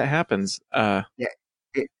sometimes that happens. Yeah,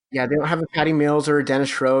 they don't have a Patty Mills or a Dennis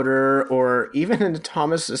Schroeder or even a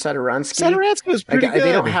Thomas Satoransky. Satoransky was pretty good.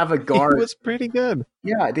 They don't have a guard. He was pretty good.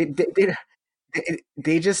 Yeah,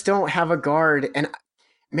 they just don't have a guard. And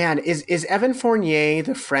man, is Evan Fournier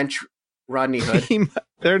the French Rodney Hood?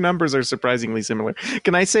 Their numbers are surprisingly similar.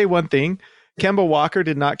 Can I say one thing? Kemba Walker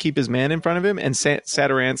did not keep his man in front of him, and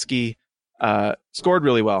Satoransky scored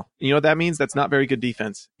really well. You know what that means? That's not very good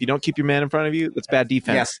defense. If you don't keep your man in front of you, that's bad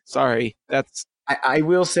defense. Yes. Sorry. I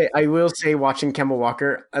will say watching Kemba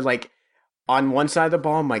Walker, like on one side of the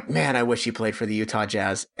ball, I'm like, man, I wish he played for the Utah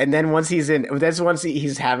Jazz. And then once he's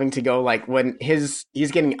having to go, like when he's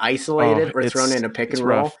getting isolated or thrown in a pick and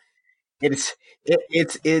roll, rough.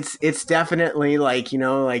 it's definitely like, you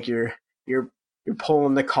know, like you're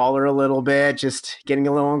pulling the collar a little bit, just getting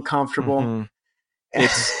a little uncomfortable.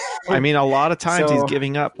 Mm-hmm. I mean, a lot of times he's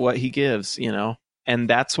giving up what he gives, you know, and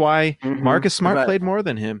that's why Marcus Smart played more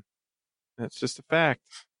than him. That's just a fact.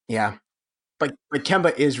 Yeah. But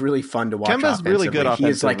Kemba is really fun to watch. Kemba's really good offensively.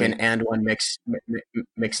 He is like an and one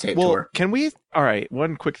mixtape tour. Can we? All right,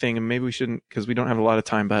 one quick thing, and maybe we shouldn't because we don't have a lot of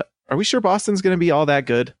time. But are we sure Boston's going to be all that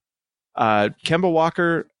good? Kemba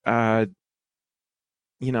Walker,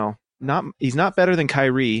 he's not better than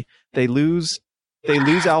Kyrie. They lose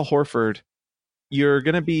Al Horford. You're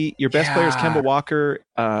going to be your best players, Kemba Walker,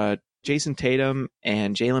 Jason Tatum,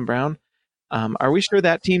 and Jaylen Brown. Are we sure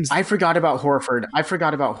that team's? I forgot about Horford.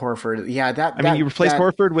 Yeah, you replaced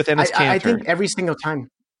Horford with Enes Kanter. I think every single time,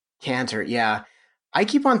 Kanter. Yeah, I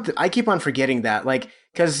keep on forgetting that. Like,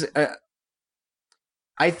 because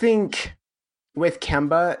I think with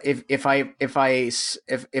Kemba, if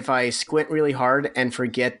I squint really hard and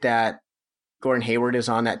forget that Gordon Hayward is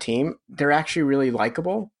on that team, they're actually really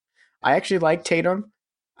likable. I actually like Tatum.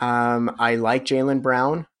 I like Jaylen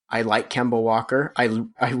Brown. I like Kemba Walker. I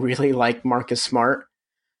really like Marcus Smart.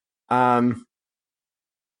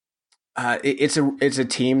 It's a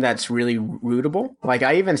team that's really rootable. Like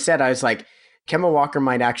I even said, I was like, Kemba Walker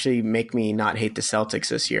might actually make me not hate the Celtics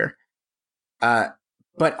this year. But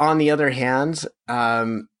on the other hand,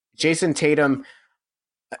 Jason Tatum,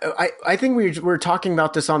 I think we were talking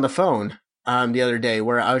about this on the phone the other day,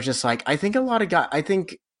 where I was just like, I think a lot of guys, I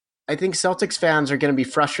think Celtics fans are going to be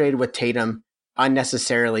frustrated with Tatum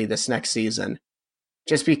unnecessarily this next season,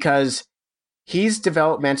 just because he's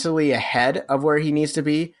developmentally ahead of where he needs to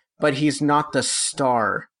be, but he's not the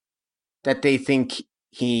star that they think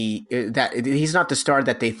he's not the star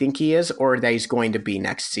that they think he is, or that he's going to be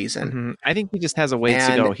next season. Mm-hmm. I think he just has a ways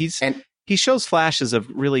to go. He shows flashes of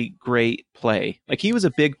really great play. Like he was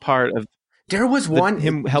a big part of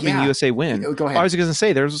him helping USA win. Go ahead. I was going to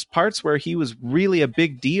say there's parts where he was really a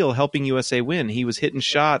big deal helping USA win. He was hitting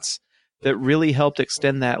shots that really helped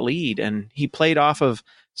extend that lead, and he played off of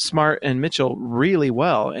Smart and Mitchell really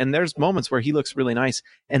well. And there's moments where he looks really nice,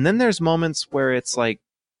 and then there's moments where it's like,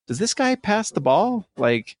 does this guy pass the ball?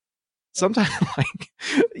 Like sometimes like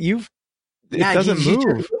it Yeah, doesn't he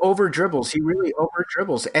move. just over dribbles. He really over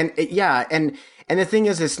dribbles, and the thing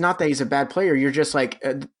is, it's not that he's a bad player. You're just like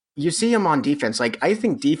you see him on defense. Like I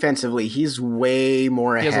think defensively, he's way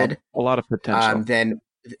more He has ahead a lot of potential.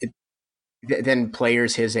 than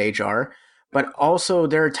players his age are. But also,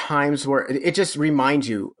 there are times where it just reminds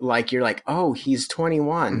you, like you're like, oh, he's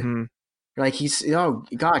 21. Mhm. Like oh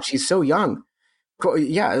gosh, he's so young.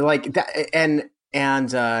 Yeah, like that,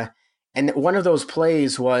 and one of those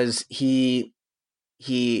plays was he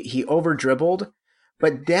over dribbled,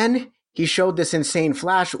 but then he showed this insane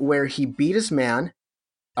flash where he beat his man,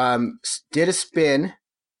 did a spin,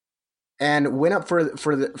 and went up for the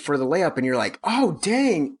layup, and you're like, oh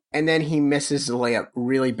dang, and then he misses the layup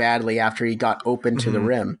really badly after he got open to the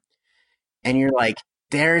rim, and you're like,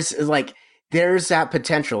 there's that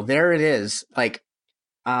potential, there it is, like,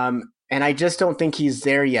 and I just don't think he's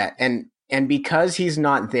there yet, and because he's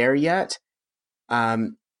not there yet,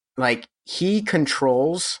 like he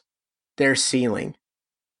controls their ceiling.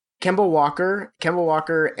 Kemba Walker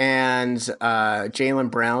and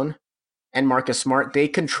Jaylen Brown and Marcus Smart, they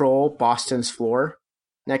control Boston's floor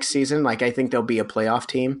next season. Like I think they'll be a playoff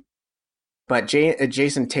team. But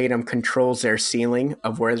Jason Tatum controls their ceiling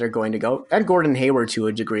of where they're going to go, and Gordon Hayward to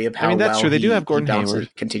a degree of how that's well true. They do have Gordon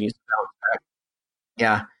Hayward. Continues to bounce back.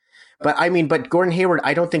 Yeah. But Gordon Hayward,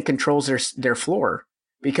 I don't think controls their floor,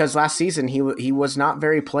 because last season he was not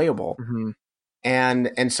very playable,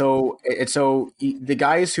 and so the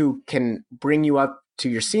guys who can bring you up to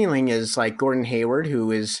your ceiling is like Gordon Hayward, who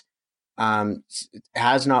is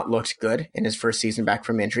has not looked good in his first season back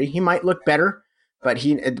from injury. He might look better, but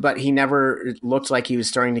he never looked like he was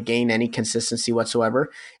starting to gain any consistency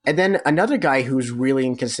whatsoever. And then another guy who's really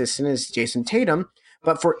inconsistent is Jason Tatum,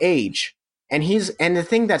 but for age. And the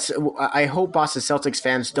thing I hope Boston Celtics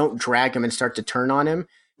fans don't drag him and start to turn on him,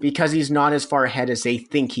 because he's not as far ahead as they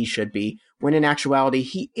think he should be, when in actuality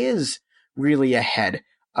he is really ahead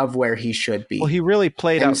of where he should be. Well, he really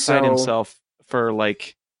played outside himself for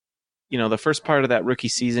the first part of that rookie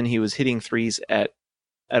season. He was hitting threes at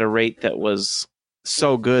a rate that was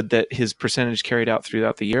so good that his percentage carried out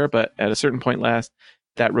throughout the year. But at a certain point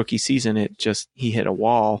that rookie season, he hit a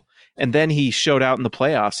wall. And then he showed out in the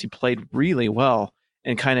playoffs. He played really well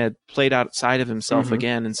and kind of played outside of himself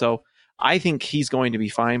again. And so I think he's going to be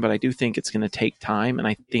fine, but I do think it's going to take time. And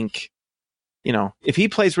I think, if he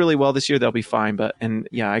plays really well this year, they'll be fine.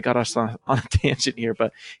 I got us on a tangent here,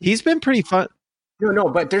 but he's been pretty fun. No,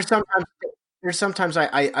 but there's sometimes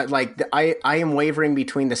I am wavering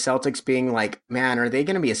between the Celtics being like, man, are they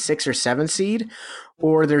going to be a 6 or 7 seed?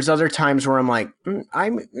 Or there's other times where I'm like,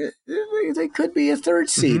 they could be a 3rd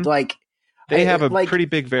seed. Like they have a pretty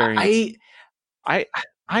big variance.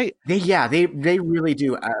 They really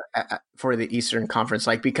do for the Eastern Conference,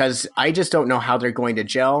 like, because I just don't know how they're going to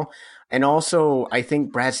gel. And also I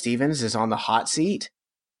think Brad Stevens is on the hot seat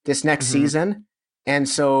this next season. And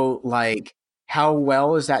so like, how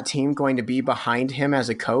well is that team going to be behind him as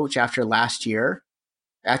a coach after last year,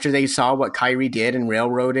 after they saw what Kyrie did and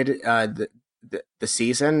railroaded the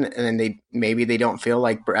season, and then they don't feel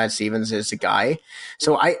like Brad Stevens is the guy.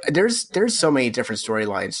 So there's so many different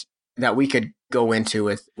storylines that we could go into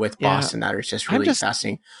with Boston that are just really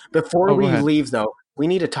fascinating. Before we leave, though, we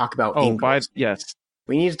need to talk about Ingles. Yes,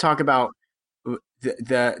 we need to talk about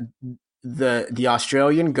the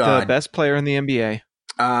Australian god, the best player in the NBA.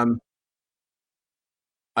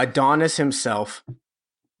 Adonis himself,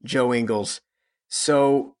 Joe Ingles.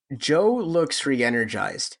 So Joe looks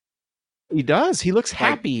re-energized. He does. He looks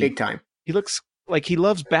happy. Big time. He looks like he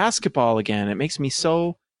loves basketball again. It makes me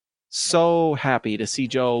so happy to see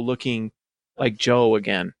Joe looking like Joe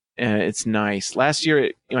again. And it's nice. Last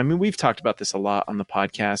year, we've talked about this a lot on the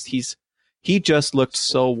podcast. He just looked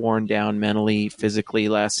so worn down mentally, physically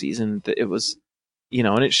last season that it was,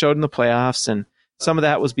 and it showed in the playoffs. And some of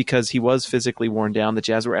that was because he was physically worn down. The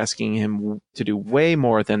Jazz were asking him to do way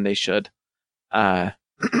more than they should. And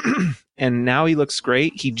now he looks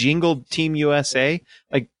great. He jingled Team USA.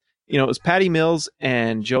 It was Patty Mills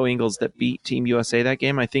and Joe Ingles that beat Team USA that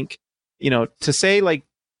game. I think, to say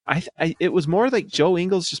it was more like Joe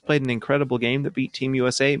Ingles just played an incredible game that beat Team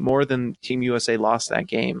USA more than Team USA lost that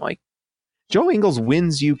game. Like, Joe Ingles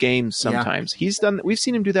wins you games sometimes. Yeah. We've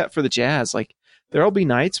seen him do that for the Jazz. Like, there'll be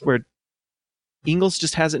nights where Ingles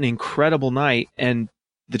just has an incredible night and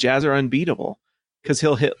the Jazz are unbeatable because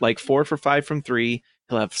he'll hit 4 for 5 from 3.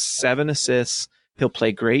 He'll have 7 assists. He'll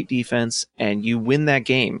play great defense, and you win that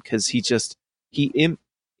game because he has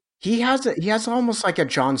almost like a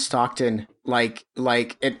John Stockton, John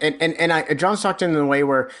Stockton in the way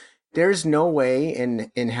where there's no way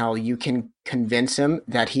in hell you can convince him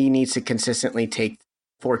that he needs to consistently take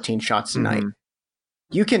 14 shots a night.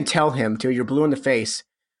 You can tell him till you're blue in the face,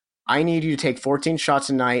 I need you to take 14 shots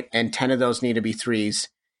a night and 10 of those need to be threes.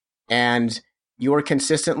 And you're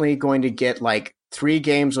consistently going to get like 3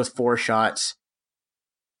 games with 4 shots,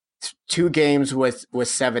 2 games with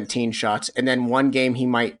 17 shots, and then 1 game he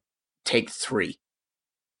might take 3.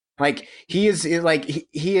 Like he is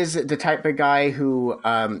the type of guy who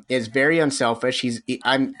is very unselfish.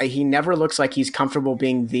 He never looks like he's comfortable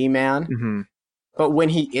being the man, but when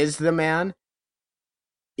he is the man,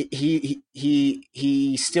 he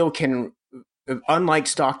still can. Unlike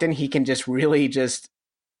Stockton, he can just really just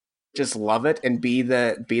love it and be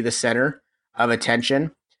the center of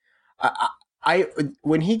attention.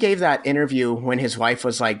 When he gave that interview when his wife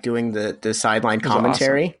was like doing the sideline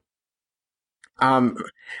commentary. Awesome.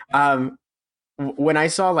 When I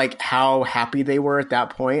saw like how happy they were at that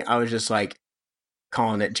point, I was just like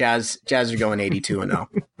calling it. Jazz are going 82-0.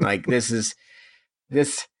 Like this is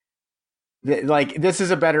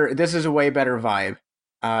a way better vibe.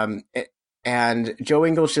 And Joe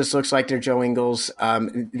Ingles just looks like they're Joe Ingles.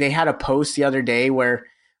 They had a post the other day where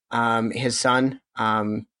his son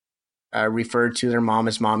referred to their mom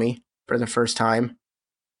as mommy for the first time,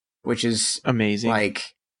 which is amazing.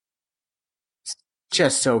 Like,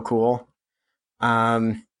 just so cool.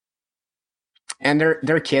 And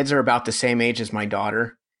their kids are about the same age as my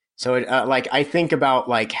daughter. So like I think about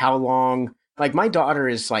like how long, like my daughter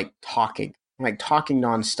is like talking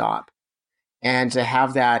nonstop, and to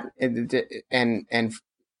have that and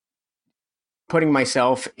putting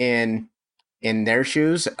myself in their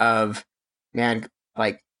shoes of, man,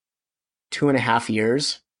 like 2.5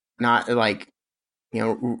 years, not like,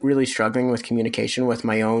 really struggling with communication with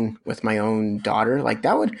my own daughter, like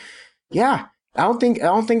that would, yeah. I don't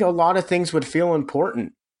think a lot of things would feel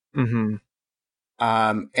important. Mm-hmm.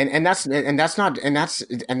 And that's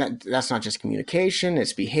not just communication.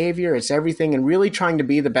 It's behavior. It's everything, and really trying to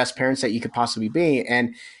be the best parents that you could possibly be.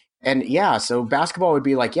 And yeah, so basketball would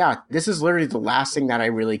be like, yeah, this is literally the last thing that I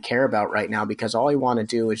really care about right now, because all I want to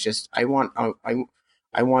do is just I want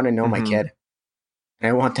to know my kid. And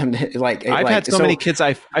I want them to like. I've had so many kids.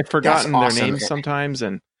 I've forgotten their names sometimes,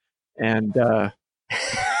 and I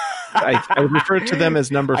refer to them as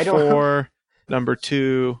number 4, number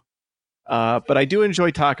 2. But I do enjoy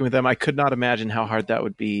talking with them. I could not imagine how hard that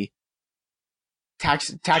would be. Tax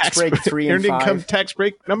break 3 and 5. Earned income tax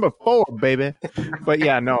break number 4, baby. But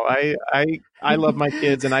yeah, no, I love my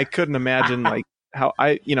kids, and I couldn't imagine like how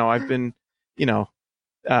I've been,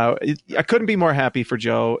 I couldn't be more happy for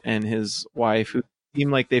Joe and his wife, who seem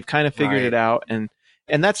like they've kind of figured it out, and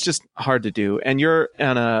that's just hard to do. And you're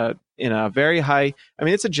in a very high, I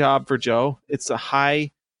mean, it's a job for Joe. It's a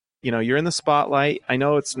high, you're in the spotlight. I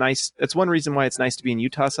know it's nice. That's one reason why it's nice to be in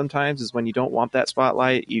Utah sometimes, is when you don't want that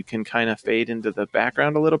spotlight, you can kind of fade into the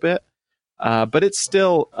background a little bit. But it's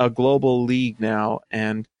still a global league now.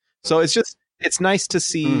 And so it's nice to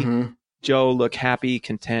see Joe look happy,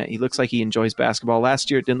 content. He looks like he enjoys basketball. Last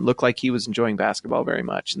year, it didn't look like he was enjoying basketball very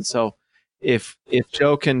much. And so if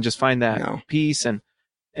Joe can just find that peace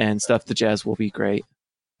and stuff, the Jazz will be great.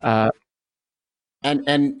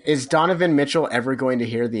 And is Donovan Mitchell ever going to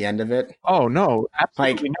hear the end of it? Oh no,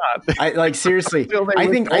 absolutely not. Seriously, I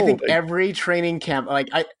think every training camp,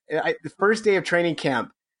 the first day of training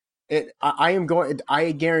camp,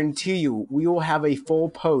 I guarantee you, we will have a full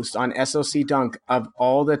post on SOC Dunk of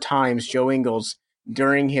all the times Joe Ingles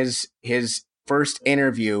during his first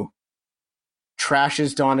interview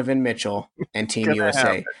trashes Donovan Mitchell and Team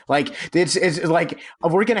USA. Like it's like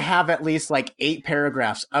we're gonna have at least like 8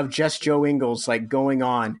 paragraphs of just Joe Ingles like going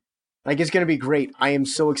on. Like it's gonna be great. I am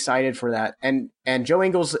so excited for that. And Joe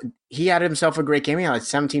Ingles, he had himself a great game. He had like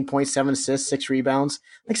 17 points, 7 assists, 6 rebounds,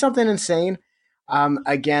 like something insane.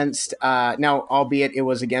 Against now, albeit it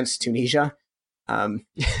was against Tunisia,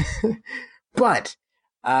 but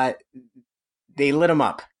they lit him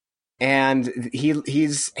up. And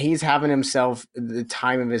he's having himself the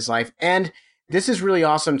time of his life. And this is really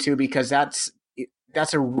awesome too, because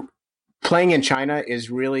playing in China is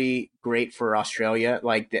really great for Australia.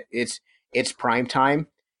 Like it's prime time,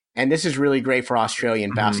 and this is really great for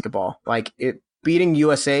Australian basketball. Like beating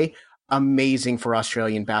USA, amazing for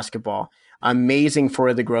Australian basketball, amazing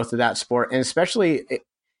for the growth of that sport, and especially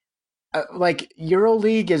like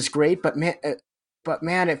EuroLeague is great, but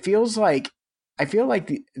man, it feels like. I feel like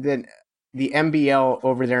the NBL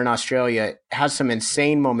over there in Australia has some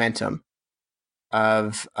insane momentum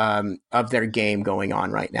of their game going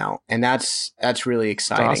on right now, and that's really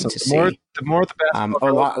exciting to see. The more the basketball,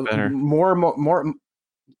 a lot better. More.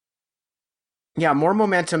 Yeah, more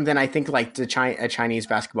momentum than I think like the Chinese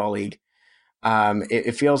basketball league.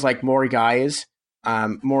 It feels like more guys,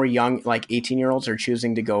 more young, like 18-year-olds are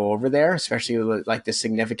choosing to go over there, especially with, like the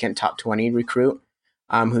significant top 20 recruit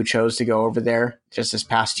who chose to go over there just this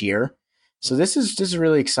past year. So this is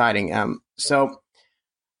really exciting.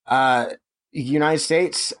 United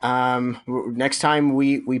States, next time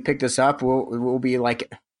we pick this up, we'll be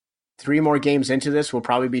like 3 more games into this. We'll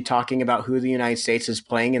probably be talking about who the United States is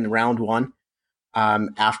playing in round 1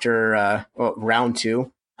 after round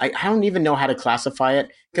 2. I don't even know how to classify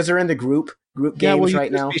it because they're in the group games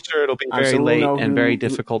right now. Be sure it'll be very late and very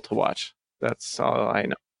difficult to watch. That's all I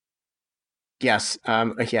know. Yes.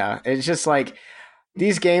 Yeah. It's just like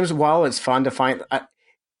these games, while it's fun to find,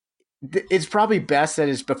 it's probably best that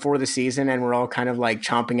it's before the season and we're all kind of like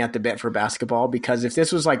chomping at the bit for basketball, because if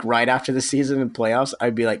this was like right after the season and playoffs,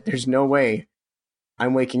 I'd be like, there's no way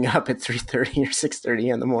I'm waking up at 3:30 or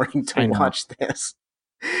 6:30 in the morning to watch this.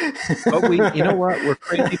 But you know what? We're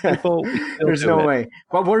crazy people. There's no way.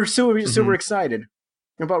 But we're super excited.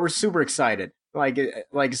 But we're super excited. Like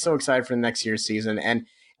so excited for the next year's season.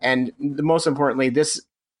 And the most importantly, this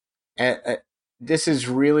is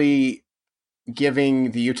really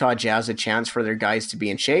giving the Utah Jazz a chance for their guys to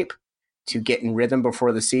be in shape, to get in rhythm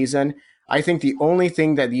before the season. I think the only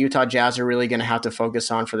thing that the Utah Jazz are really going to have to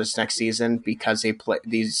focus on for this next season, because they play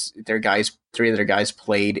 3 of their guys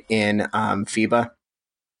played in FIBA,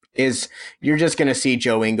 is you're just going to see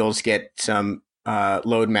Joe Ingles get some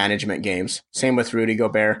load management games. Same with Rudy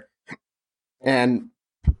Gobert, and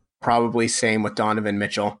probably same with Donovan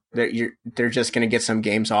Mitchell. They're just going to get some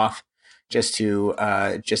games off just to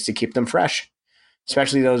keep them fresh,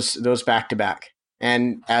 especially those back-to-back.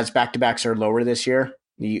 And as back-to-backs are lower this year,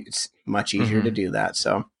 it's much easier to do that.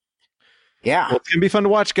 So, yeah, well, it's gonna be fun to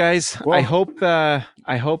watch, guys. Well, I hope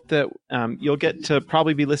that you'll get to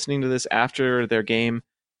probably be listening to this after their game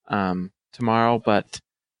tomorrow. But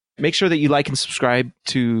make sure that you like and subscribe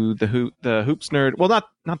to the Hoops Nerd. Well,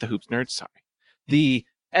 not the Hoops Nerd. Sorry, the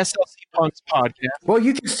SLC Punks podcast. Well,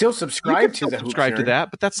 you can still subscribe to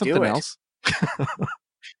that, but that's something else.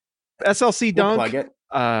 SLC Dunk. We'll plug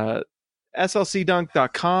it.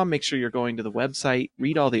 SLCdunk.com. Make sure you're going to the website.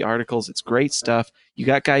 Read all the articles. It's great stuff. You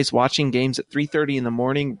got guys watching games at 3:30 in the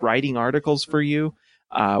morning, writing articles for you.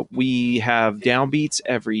 We have downbeats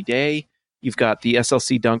every day. You've got the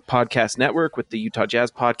SLC Dunk Podcast Network with the Utah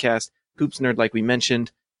Jazz Podcast, Hoops Nerd, like we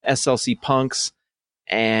mentioned, SLC Punks,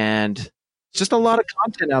 and just a lot of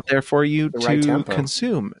content out there for you to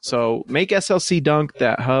consume. So make SLC Dunk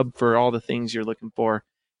that hub for all the things you're looking for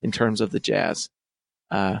in terms of the Jazz.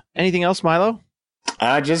 Anything else, Milo?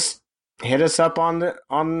 Just hit us up on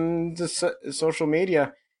the social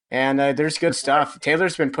media, and there's good stuff.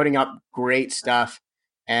 Taylor's been putting up great stuff,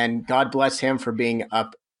 and God bless him for being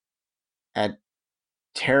up at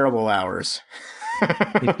terrible hours.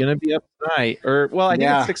 He's gonna be up tonight, I think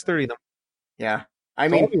it's 6:30 though. Yeah,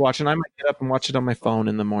 I'll be watching. I might get up and watch it on my phone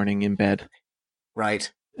in the morning in bed.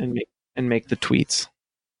 Right, and make the tweets.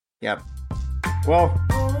 Yep. Well,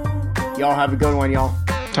 y'all have a good one, y'all.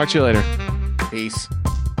 Talk to you later. Peace.